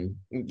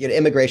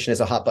 Immigration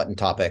is a hot button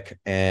topic,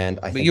 and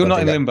I think but you're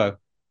not in limbo.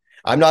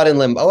 I'm not in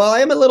limbo. Well,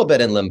 I am a little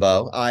bit in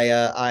limbo.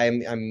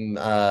 I'm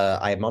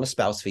on a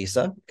spouse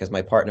visa because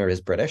my partner is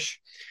British.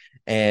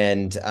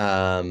 And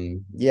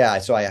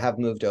so I have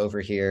moved over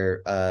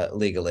here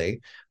legally,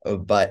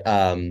 but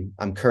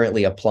I'm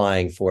currently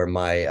applying for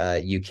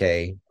my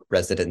UK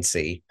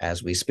residency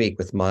as we speak,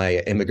 with my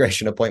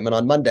immigration appointment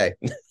on Monday.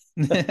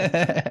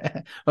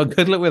 Well,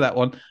 good luck with that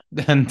one,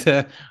 and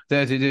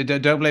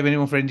don't blame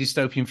anyone for any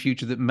dystopian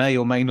future that may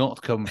or may not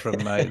come from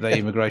the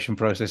immigration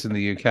process in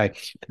the UK.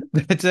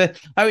 But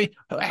I mean,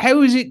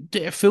 how is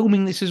it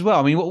filming this as well?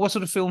 I mean, what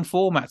sort of film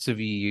formats have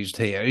you used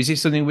here? Is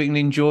this something we can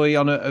enjoy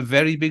on a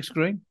very big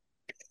screen?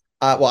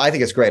 Well, I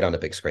think it's great on a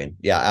big screen.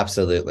 Yeah,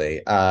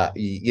 absolutely.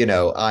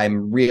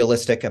 I'm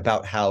realistic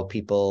about how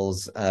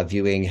people's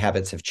viewing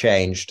habits have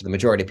changed. The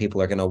majority of people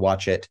are going to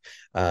watch it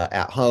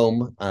at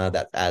home,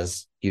 that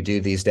as you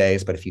do these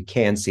days. But if you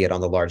can see it on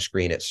the large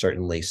screen, it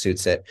certainly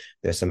suits it.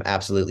 There's some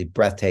absolutely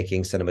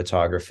breathtaking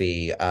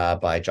cinematography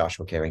by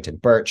Joshua Carrington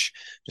Birch,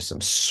 just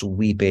some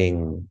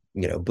sweeping,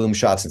 boom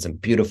shots and some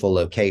beautiful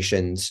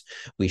locations.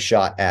 We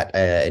shot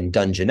in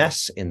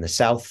Dungeness in the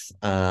south,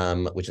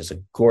 which is a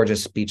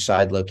gorgeous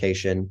beachside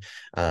location.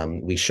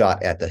 We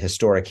shot at the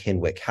historic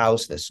Hinwick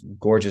House, this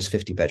gorgeous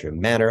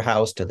 50-bedroom manor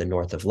house to the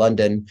north of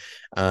London.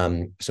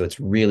 So it's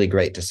really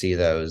great to see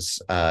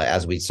those,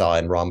 as we saw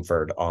in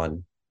Romford,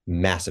 on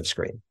massive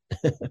screen.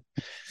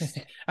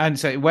 And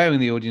so where in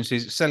the audience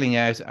is selling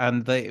out,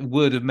 and the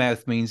word of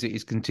mouth means it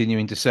is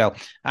continuing to sell.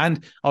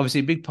 And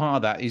obviously a big part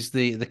of that is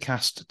the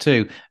cast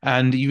too,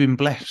 and you've been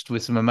blessed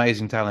with some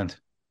amazing talent.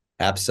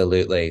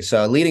 Absolutely.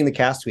 So leading the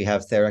cast, we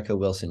have Therica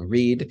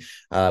Wilson-Reed,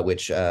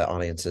 which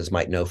audiences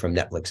might know from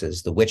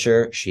Netflix's The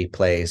Witcher. She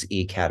plays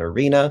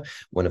Ekaterina,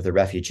 one of the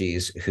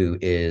refugees who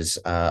is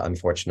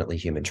unfortunately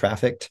human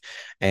trafficked.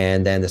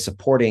 And then the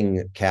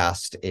supporting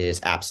cast is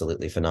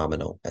absolutely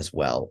phenomenal as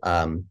well.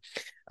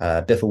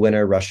 BIFA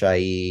winner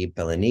Rashai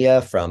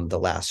Belania from The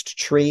Last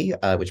Tree,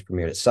 which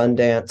premiered at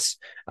Sundance.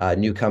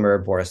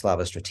 Newcomer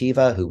Borislava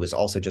Strativa, who was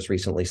also just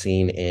recently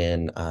seen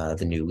in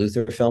the new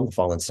Luther film, The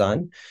Fallen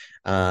Sun.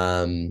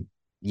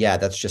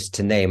 That's just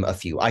to name a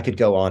few. I could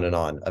go on and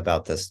on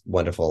about this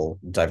wonderful,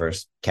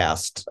 diverse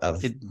cast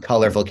of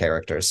colorful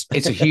characters.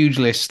 It's a huge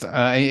list,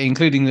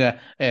 including the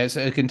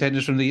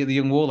contenders from the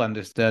Young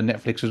Warlanders,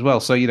 Netflix as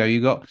well. So,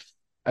 you got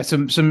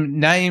some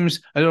names,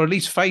 or at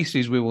least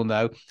faces we will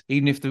know,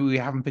 even if we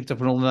haven't picked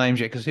up on all the names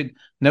yet, because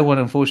no one,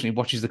 unfortunately,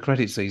 watches the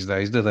credits these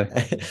days, do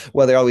they?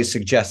 Well, they always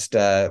suggest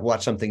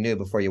watch something new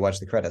before you watch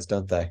the credits,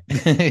 don't they?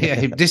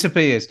 Yeah, it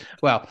disappears.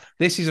 Well,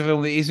 this is a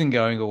film that isn't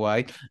going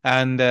away.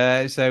 And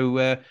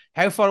so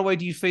how far away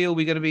do you feel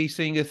we're going to be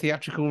seeing a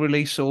theatrical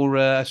release or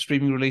a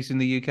streaming release in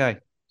the UK?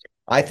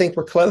 I think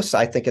we're close.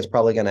 I think it's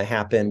probably going to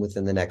happen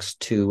within the next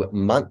 2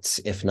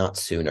 months, if not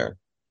sooner.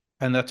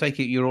 And I take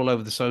it you're all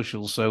over the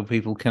socials, so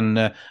people can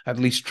at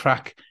least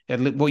track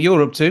what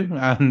you're up to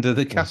and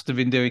the cast have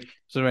been doing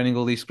surrounding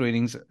all these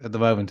screenings at the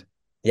moment.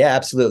 Yeah,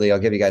 absolutely. I'll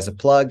give you guys a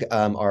plug.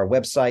 Our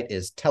website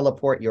is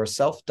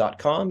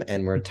teleportyourself.com,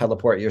 and we're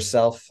Teleport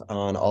Yourself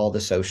on all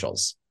the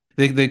socials.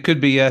 There could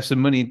be some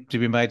money to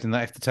be made in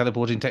that if the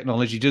teleporting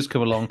technology does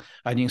come along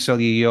and you can sell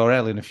your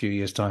URL in a few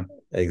years' time.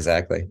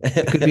 Exactly.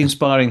 It could be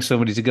inspiring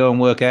somebody to go and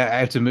work out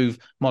how to move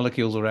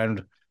molecules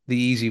around the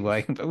easy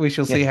way, but we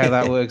shall see how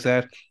that works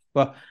out.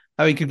 Well,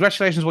 I mean,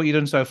 congratulations on what you've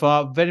done so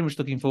far. Very much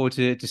looking forward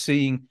to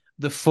seeing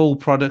the full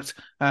product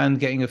and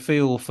getting a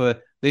feel for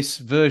this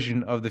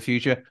version of the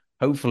future.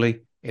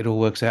 Hopefully, it all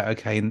works out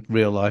okay in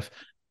real life.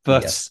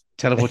 But yes.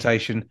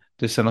 Teleportation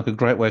does sound like a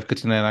great way of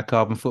cutting down our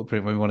carbon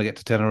footprint when we want to get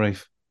to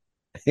Tenerife.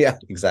 Yeah,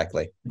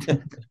 exactly.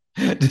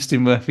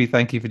 Justin Murphy,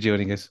 thank you for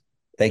joining us.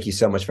 Thank you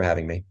so much for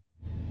having me.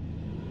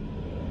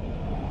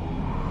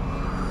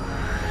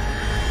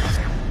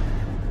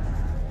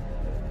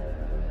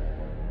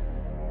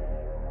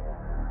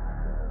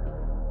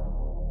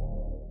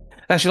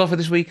 That's all for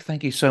this week.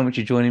 Thank you so much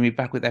for joining me.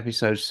 Back with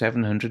episode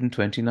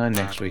 729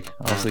 next week.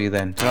 I'll see you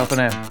then. Ta-ra for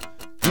now.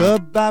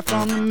 Goodbye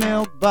from the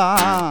milk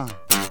bar.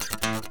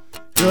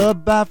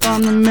 Goodbye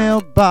from the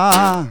milk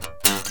bar.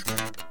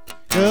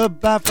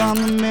 Goodbye from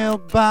the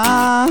milk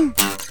bar.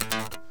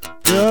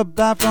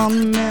 Goodbye from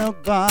the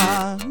milk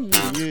bar.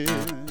 Yeah.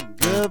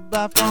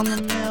 Goodbye from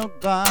the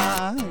milk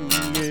bar.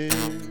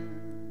 Yeah.